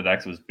how one of the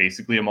decks was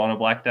basically a mono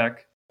black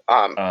deck.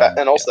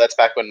 And also that's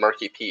back when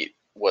Murky Pete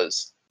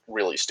was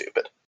really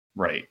stupid.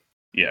 Right.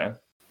 Yeah.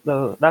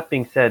 So that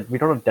being said, we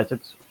don't have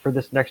deserts for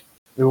this next.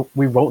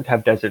 We won't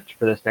have deserts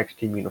for this next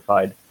Team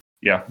Unified.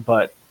 Yeah.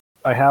 But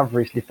I have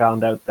recently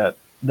found out that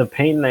the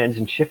Pain Lands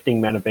and Shifting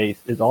mana base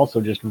is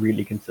also just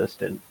really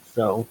consistent.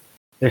 So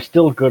there's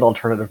still good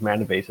alternative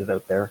mana bases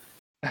out there.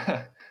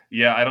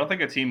 Yeah, I don't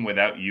think a team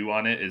without you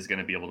on it is going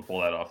to be able to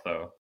pull that off,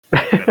 though.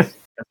 That's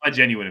my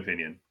genuine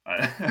opinion.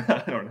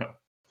 I don't know.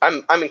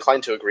 I'm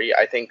inclined to agree.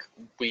 I think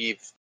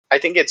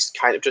it's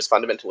kind of just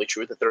fundamentally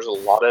true that there's a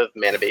lot of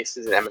mana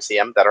bases in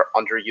MSEM that are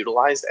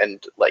underutilized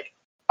and like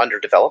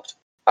underdeveloped.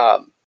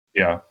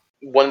 Yeah.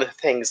 One of the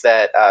things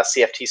that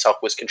CFT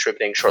Sock was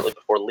contributing shortly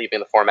before leaving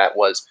the format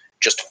was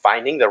just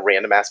finding the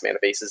random ass mana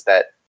bases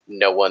that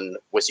no one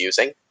was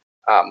using.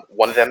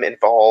 One of them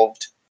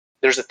involved,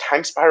 there's a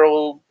time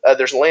spiral,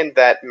 there's a land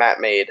that Matt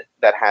made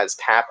that has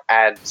tap,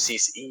 add,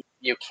 CC.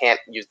 You can't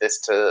use this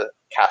to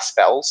cast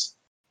spells.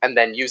 And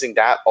then using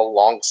that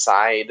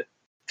alongside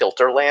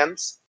filter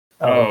lands.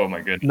 Oh my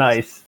goodness.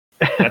 Nice.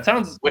 That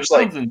sounds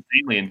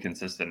insanely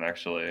inconsistent,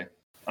 actually.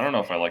 I don't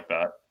know if I like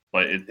that.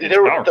 but it's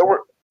there powerful.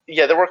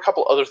 were a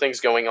couple other things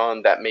going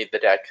on that made the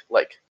deck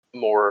like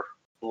more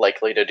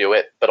likely to do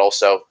it, but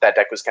also that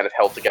deck was kind of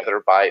held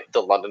together by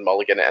the London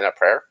Mulligan and a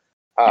prayer.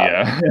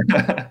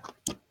 Yeah.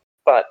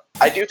 But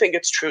I do think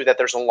it's true that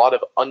there's a lot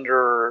of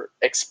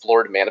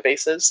underexplored mana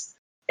bases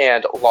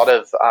and a lot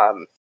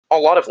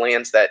of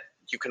lands that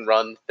you can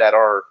run that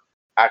are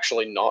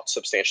actually not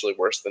substantially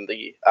worse than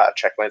the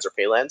check lands or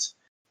pay lands.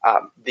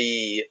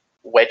 The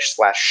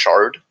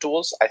Wedge/Shard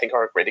duels, I think,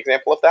 are a great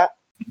example of that.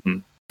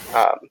 Mhm.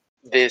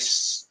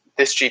 This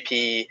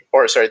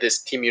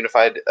Team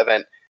Unified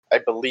event, I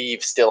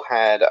believe, still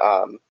had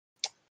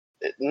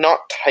not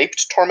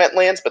typed Torment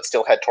lands, but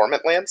still had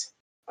Torment lands.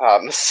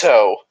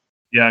 So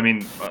Yeah, I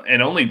mean,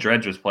 and only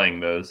Dredge was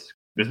playing those.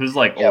 This was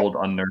like Yep. old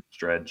unnerved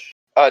Dredge.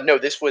 no,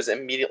 this was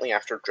immediately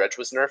after Dredge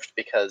was nerfed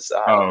because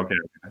Okay.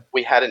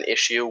 we had an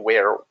issue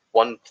where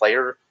one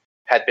player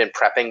had been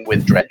prepping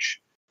with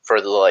Dredge for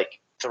the like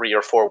 3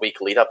 or 4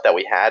 week lead up that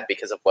we had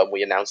because of when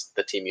we announced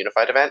the Team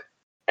Unified event,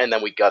 and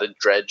then we gutted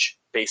Dredge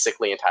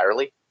basically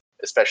entirely,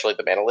 especially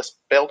the Manalist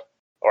build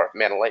or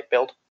Manalite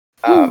build,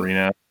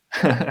 Arena.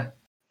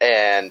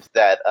 and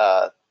that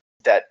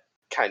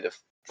kind of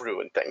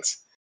ruined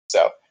things.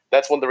 So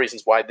that's one of the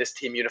reasons why this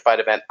Team Unified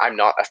event I'm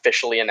not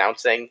officially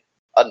announcing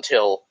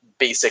until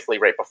basically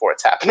right before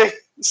it's happening.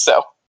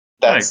 So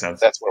That makes sense.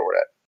 that's where we're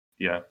at.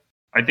 Yeah,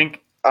 I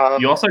think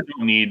Um, you also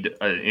don't need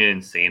an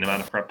insane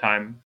amount of prep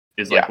time.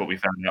 Is like what we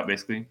found out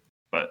basically.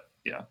 But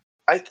yeah,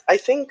 I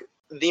think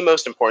the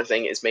most important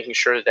thing is making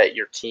sure that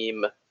your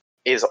team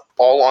is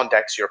all on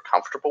decks you're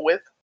comfortable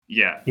with.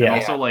 yeah, Yeah. and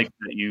also like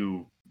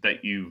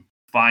that you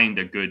find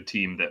a good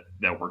team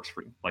that works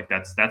for you. Like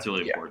that's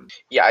really important.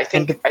 Yeah, I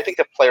think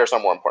the players are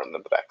more important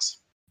than the decks.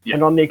 Yeah.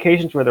 And on the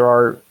occasions where there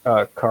are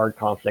card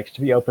conflicts,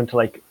 to be open to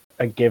like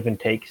a give and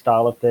take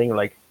style of thing,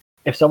 like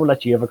if someone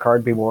lets you have a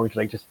card, be willing to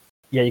like just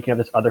you can have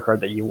this other card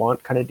that you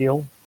want kind of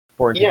deal,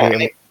 for it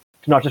to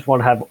not just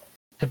want to have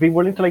to be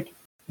willing to like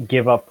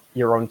give up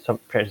your own some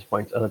precious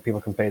points. Other people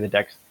can play the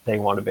decks they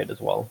want a bit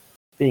as well.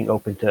 Being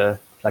open to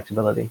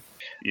flexibility.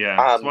 Yeah,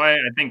 that's why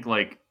I think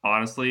like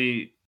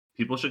honestly,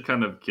 people should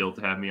kind of kill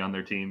to have me on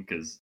their team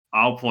because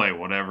I'll play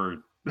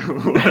whatever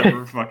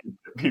fucking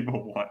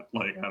people want.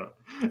 Like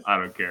I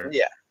don't care.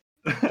 Yeah,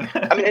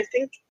 I mean,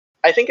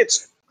 I think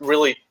it's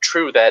really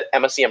true that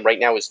MSCM right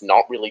now is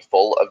not really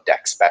full of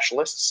deck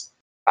specialists.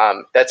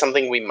 That's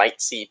something we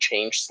might see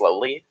change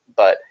slowly,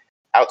 but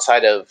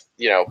outside of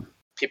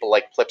people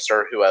like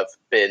Flipster who have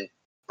been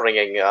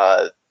bringing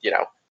Thuum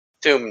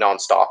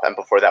nonstop, and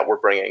before that we're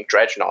bringing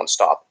Dredge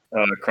nonstop.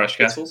 Crush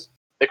Castles?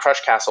 The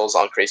Crush Castles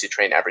on Crazy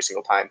Train every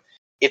single time.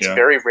 It's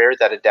very rare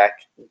that a deck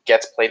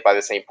gets played by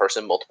the same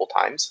person multiple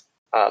times.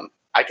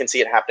 I can see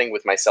it happening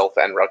with myself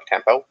and Rug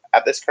Tempo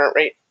at this current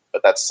rate,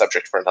 but that's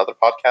subject for another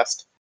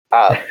podcast.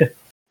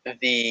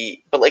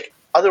 But like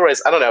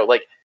otherwise, I don't know.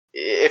 Like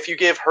if you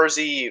give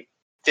Hersey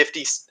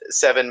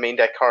 57 main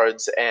deck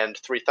cards and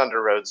 3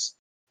 Thunder Roads,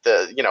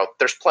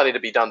 there's plenty to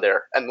be done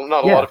there, and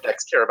not a lot of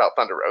decks care about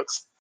Thunder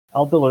Roads.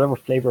 I'll build whatever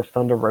flavor of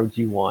Thunder Roads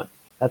you want.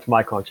 That's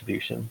my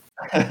contribution.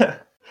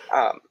 I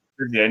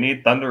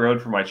need Thunder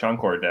Road for my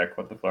Chunkor deck.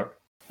 What the fuck?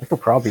 I could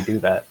probably do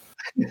that.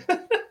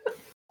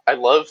 I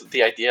love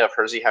the idea of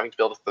Hersey having to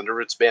build a Thunder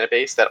Roots mana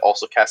base that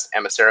also casts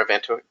Emissary of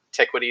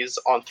Antiquities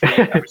on 3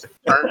 every single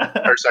turn,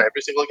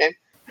 every single game.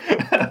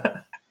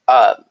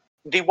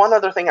 The one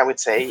other thing I would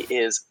say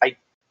is I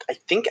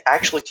think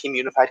actually Team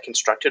Unified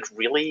constructed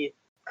really,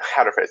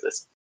 how to phrase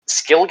this,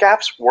 skill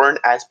gaps weren't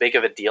as big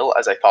of a deal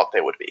as I thought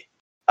they would be.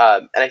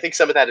 And I think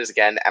some of that is,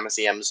 again,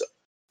 MSEM's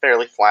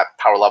fairly flat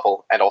power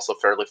level and also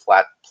fairly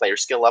flat player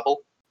skill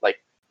level.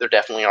 Like, there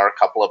definitely are a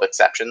couple of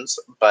exceptions,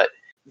 but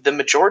the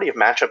majority of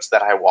matchups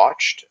that I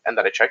watched and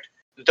that I checked,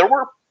 there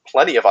were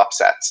plenty of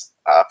upsets.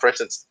 For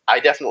instance, I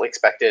definitely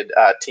expected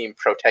Team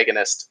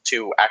Protagonist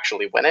to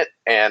actually win it,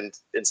 and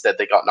instead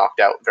they got knocked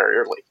out very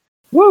early.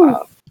 Woo!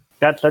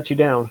 That let you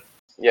down.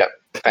 Yeah,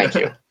 thank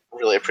you.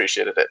 Really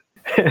appreciated it.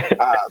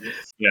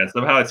 Yeah,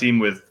 somehow a team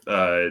with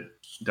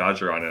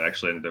Dodger on it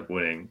actually ended up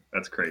winning.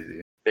 That's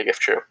crazy. Big if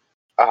true.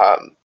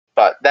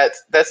 But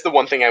that's the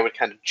one thing I would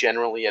kind of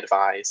generally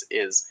advise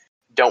is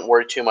don't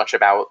worry too much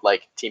about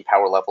like team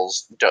power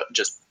levels.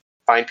 Just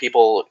find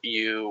people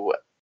you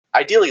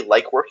ideally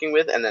like working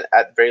with, and then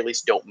at very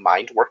least don't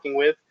mind working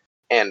with,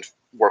 and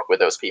work with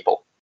those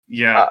people.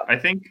 Yeah, I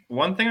think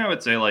one thing I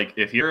would say, like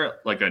if you're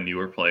like a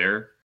newer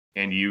player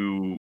and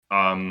you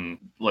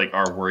like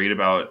are worried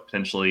about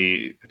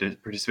potentially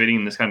participating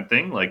in this kind of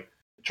thing, like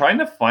trying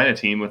to find a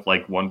team with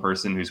like one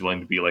person who's willing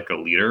to be like a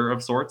leader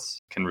of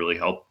sorts can really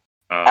help.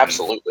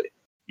 Absolutely.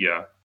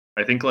 Yeah,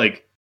 I think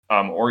like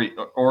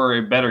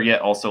or better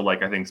yet, also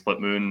like I think Split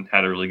Moon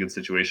had a really good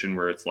situation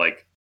where it's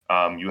like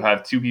you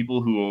have 2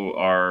 people who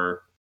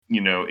are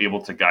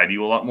able to guide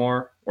you a lot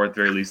more, or at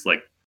the very least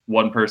like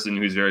one person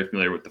who's very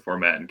familiar with the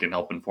format and can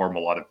help inform a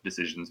lot of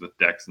decisions with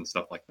decks and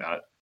stuff like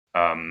that.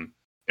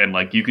 And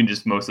like you can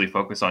just mostly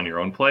focus on your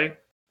own play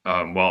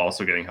while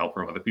also getting help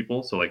from other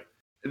people. So like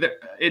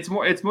it's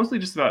mostly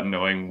just about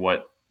knowing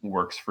what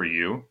works for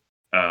you.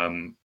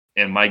 And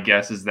my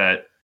guess is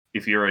that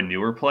if you're a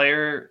newer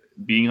player,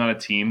 being on a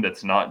team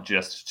that's not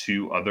just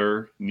 2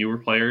 other newer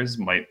players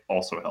might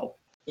also help.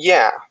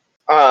 Yeah.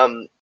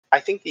 I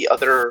think the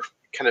other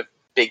kind of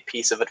big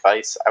piece of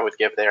advice I would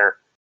give there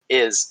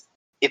is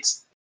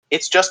it's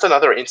just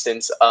another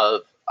instance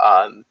of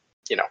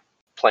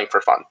playing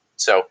for fun.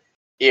 So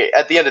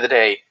at the end of the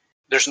day,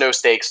 there's no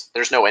stakes,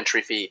 there's no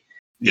entry fee.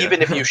 Yeah.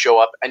 Even if you show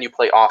up and you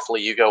play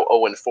awfully, you go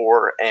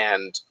 0-4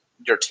 and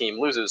your team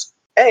loses.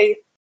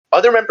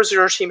 Other members of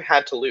your team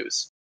had to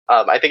lose.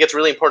 I think it's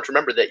really important to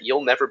remember that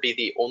you'll never be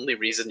the only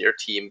reason your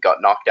team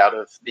got knocked out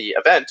of the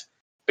event,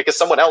 because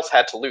someone else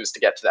had to lose to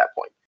get to that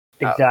point.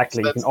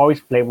 Exactly. So you can always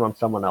blame it on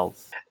someone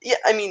else. Yeah,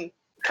 I mean,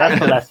 That's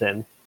the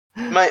lesson.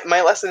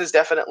 my lesson is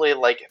definitely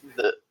like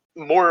the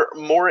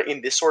more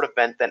in this sort of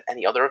event than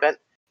any other event.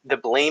 The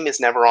blame is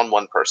never on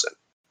one person,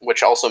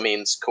 which also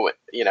means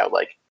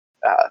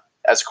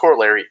as a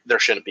corollary, there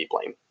shouldn't be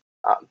blame.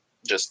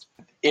 Just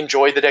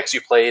enjoy the decks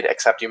you played,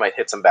 except you might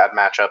hit some bad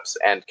matchups,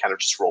 and kind of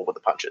just roll with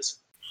the punches.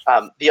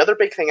 The other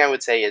big thing I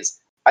would say is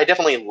I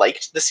definitely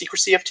liked the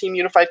secrecy of Team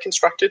Unified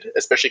Constructed,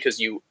 especially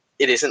because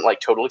it isn't like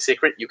totally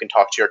secret. You can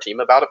talk to your team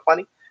about it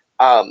plenty.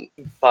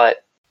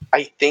 But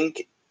I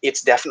think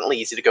it's definitely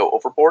easy to go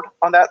overboard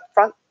on that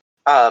front.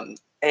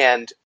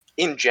 And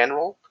in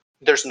general,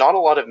 there's not a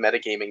lot of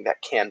metagaming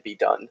that can be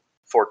done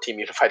for Team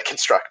Unified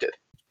Constructed.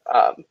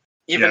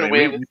 We take our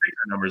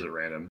numbers at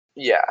random.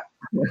 Yeah.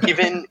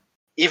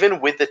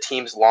 Even with the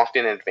teams locked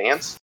in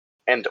advance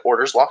and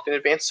orders locked in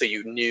advance, so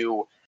you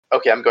knew,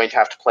 okay, I'm going to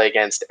have to play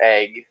against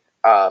Egg,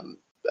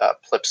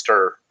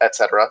 Plipster,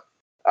 etc.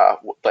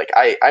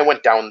 I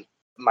went down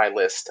my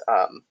list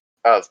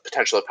of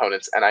potential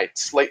opponents, and I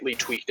slightly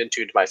tweaked and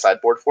tuned my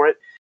sideboard for it.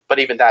 But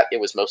even that, it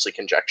was mostly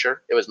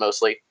conjecture. It was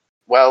mostly,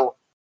 well,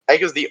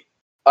 Egg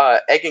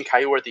and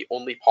Caillou are the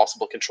only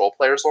possible control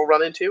players we'll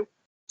run into,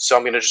 so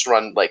I'm going to just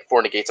run like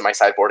 4 negates in my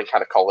sideboard and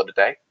kind of call it a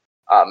day.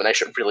 And I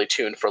should really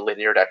tune for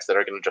linear decks that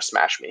are going to just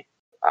smash me,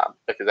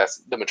 because that's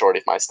the majority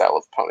of my style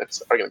of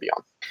opponents are going to be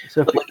on.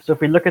 So if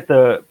we look at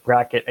the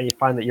bracket and you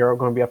find that you're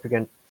going to be up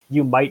against,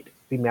 you might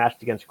be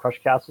matched against Crush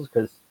Castles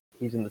because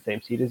he's in the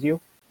same seat as you.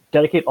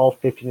 Dedicate all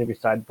 15 of your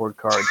sideboard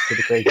cards to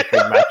the crazy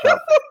trade matchup.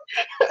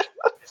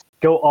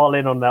 Go all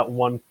in on that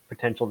one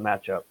potential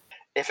matchup.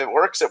 If it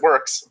works, it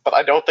works, but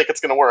I don't think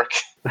it's going to work.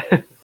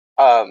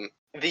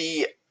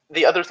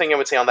 The other thing I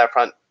would say on that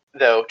front,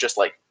 though, just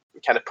like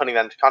kind of putting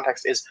that into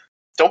context, is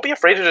don't be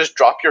afraid to just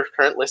drop your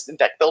current list in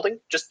deck building.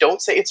 Just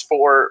don't say it's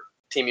for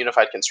Team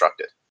Unified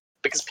Constructed.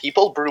 Because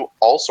people brew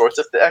all sorts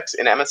of decks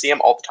in MSEM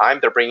all the time.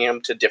 They're bringing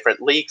them to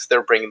different leagues.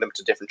 They're bringing them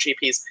to different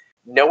GPs.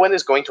 No one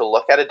is going to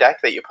look at a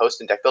deck that you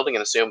post in deck building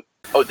and assume,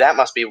 oh, that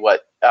must be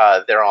what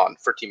they're on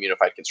for Team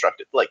Unified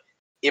Constructed. Like,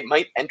 it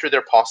might enter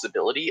their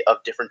possibility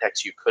of different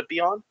decks you could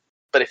be on.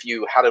 But if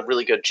you had a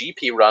really good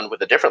GP run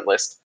with a different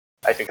list,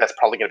 I think that's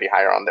probably going to be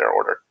higher on their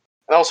order.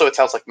 And also, it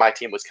sounds like my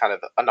team was kind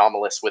of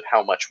anomalous with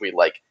how much we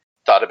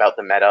thought about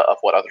the meta of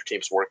what other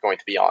teams were going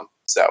to be on.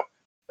 So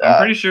I'm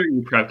pretty sure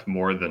you prepped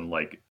more than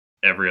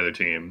every other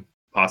team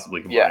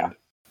possibly combined.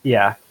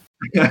 Yeah.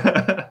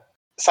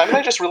 Simon and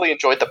I just really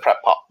enjoyed the prep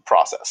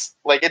process.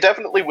 It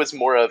definitely was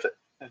more of,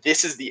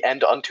 this is the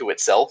end unto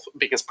itself,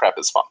 because prep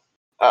is fun.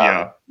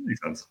 Yeah,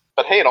 makes sense.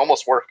 But hey, it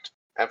almost worked.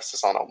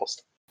 Emphasis on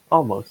almost.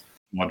 Almost.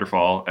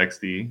 Wonderfall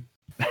XD.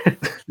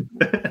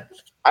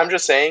 I'm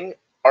just saying,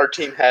 our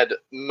team had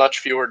much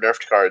fewer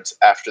nerfed cards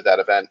after that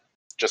event.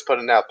 Just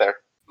putting it out there.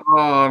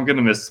 Oh, I'm going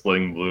to miss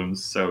Splitting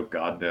Blooms so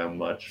goddamn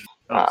much.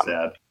 I'm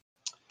sad.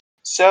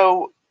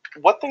 So,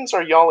 what things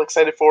are y'all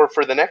excited for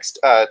the next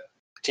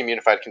Team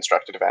Unified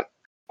Constructed event?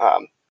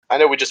 I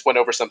know we just went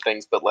over some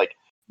things, but what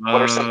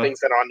are some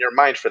things that are on your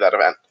mind for that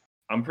event?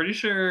 I'm pretty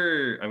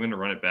sure I'm going to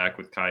run it back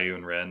with Caillou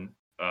and Ren.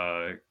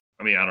 I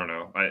don't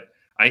know.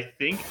 I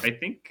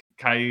think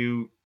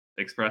Caillou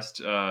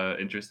expressed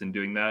interest in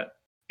doing that,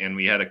 and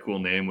we had a cool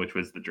name, which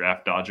was the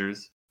Draft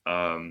Dodgers.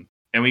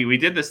 And we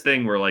did this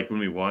thing where when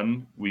we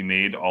won, we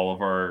made all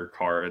of our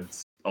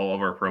cards, all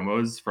of our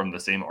promos from the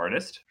same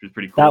artist, which was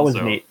pretty cool. That was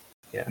neat.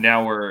 Yeah.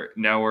 Now we're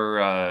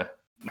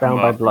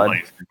Bound by blood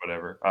or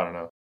whatever. I don't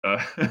know.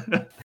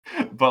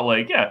 But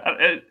we're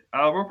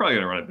probably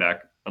gonna run it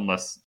back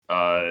unless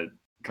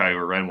Caillou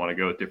or Ren want to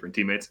go with different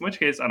teammates. In which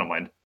case, I don't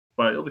mind.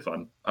 But it'll be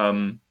fun. I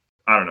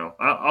don't know.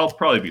 I'll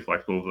probably be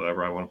flexible with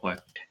whatever I want to play.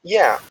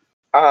 Yeah.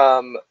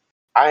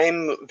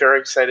 I'm very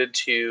excited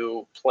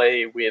to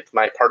play with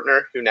my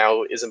partner, who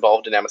now is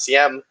involved in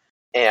MSEM,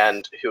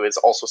 and who is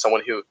also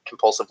someone who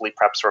compulsively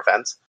preps for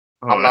events.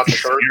 I'm not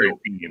sure.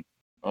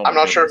 I'm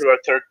not sure who our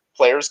third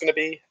player is going to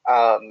be.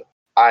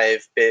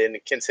 I've been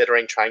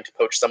considering trying to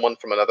poach someone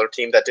from another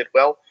team that did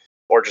well,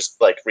 or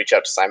just reach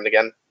out to Simon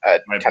again.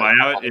 My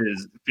buyout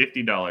is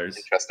 $50.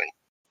 Interesting.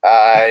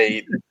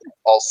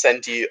 I'll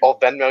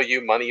Venmo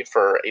you money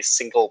for a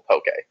single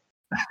poke.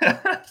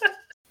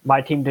 My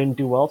team didn't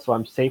do well, so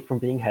I'm safe from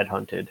being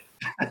headhunted.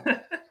 If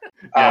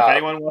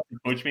anyone wants to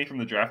poach me from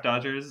the Draft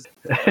Dodgers,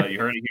 you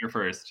heard it here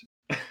first.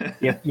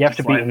 You have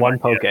to beat one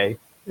poke. Yep.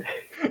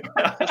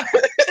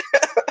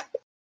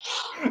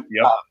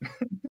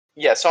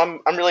 yeah, so I'm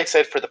really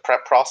excited for the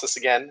prep process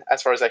again.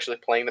 As far as actually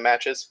playing the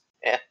matches,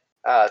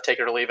 take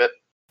it or leave it.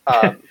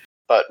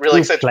 But really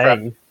Who's excited to prep.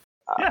 playing?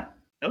 Yeah,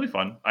 it'll be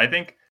fun. I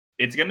think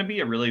it's going to be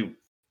a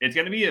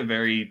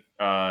very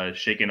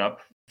shaken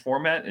up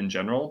format in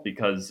general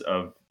because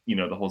of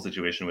the whole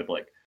situation with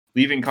like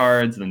leaving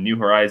cards and the New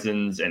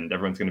Horizons, and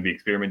everyone's going to be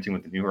experimenting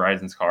with the New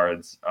Horizons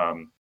cards.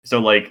 So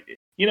like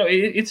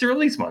it's a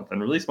release month,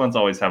 and release months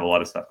always have a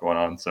lot of stuff going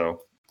on.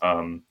 So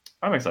I'm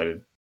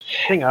excited. The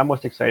thing I'm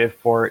most excited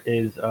for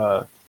is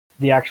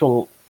the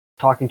actual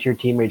talking to your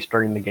teammates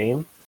during the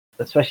game,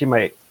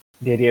 especially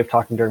the idea of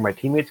talking during my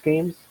teammates'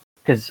 games,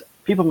 because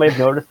people may have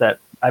noticed that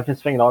I've been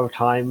spending a lot of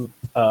time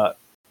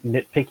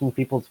nitpicking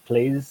people's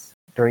plays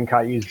during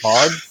Caillou's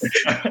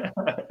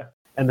VODs,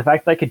 and the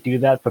fact that I could do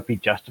that but be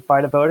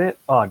justified about it,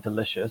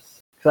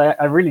 delicious. Because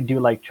I really do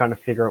like trying to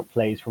figure out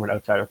plays from an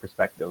outsider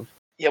perspective.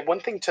 Yeah, one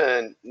thing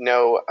to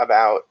know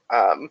about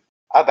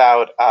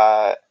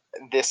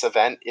this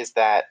event is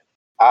that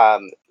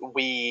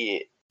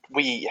we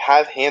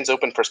have hands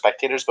open for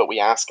spectators, but we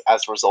ask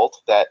as a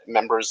result that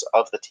members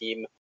of the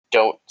team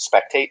don't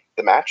spectate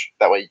the match.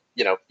 That way,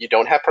 you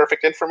don't have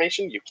perfect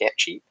information. You can't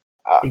cheat.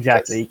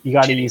 Exactly. You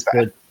got to use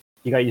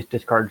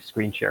Discord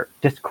screen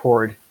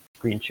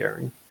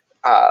sharing.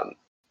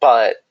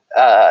 But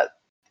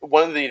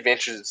one of the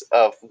advantages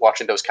of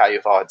watching those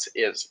Caillou VODs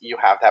is you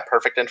have that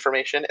perfect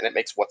information, and it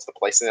makes what's the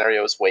play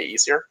scenarios way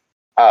easier.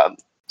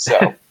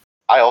 So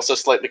I also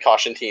slightly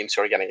caution teams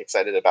who are getting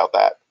excited about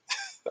that.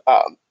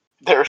 I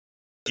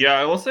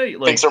will say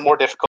things are more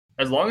difficult.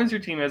 As long as your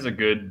team has a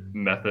good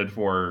method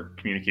for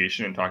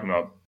communication and talking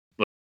about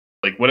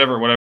like whatever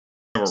works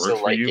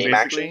for you, game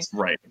basically. Actions.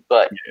 Right.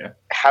 But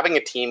having a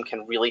team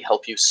can really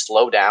help you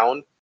slow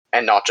down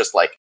and not just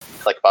like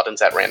click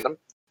buttons at random.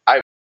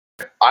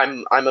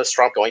 I'm a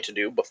strong going to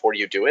do before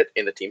you do it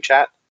in the team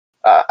chat,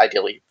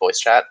 ideally voice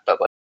chat, but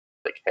like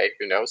hey,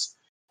 who knows?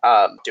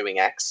 Doing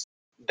X,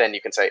 then you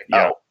can say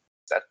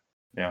instead.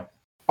 Yeah.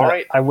 All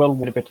right. I will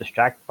get a bit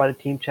distracted by the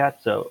team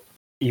chat, so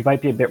you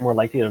might be a bit more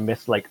likely to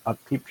miss like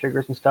upkeep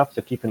triggers and stuff.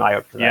 So keep an eye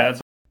out for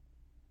that.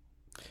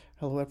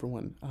 Hello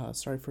everyone.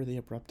 Sorry for the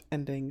abrupt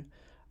ending.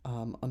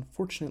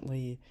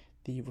 Unfortunately,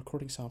 the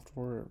recording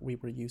software we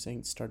were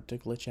using started to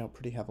glitch out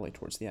pretty heavily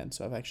towards the end,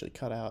 so I've actually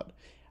cut out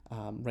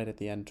right at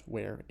the end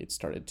where it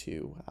started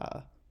to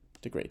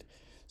degrade.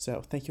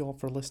 So thank you all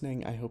for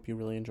listening. I hope you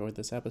really enjoyed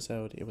this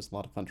episode. It was a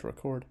lot of fun to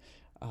record,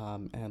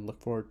 and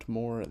look forward to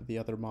more of the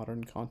other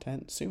modern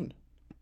content soon.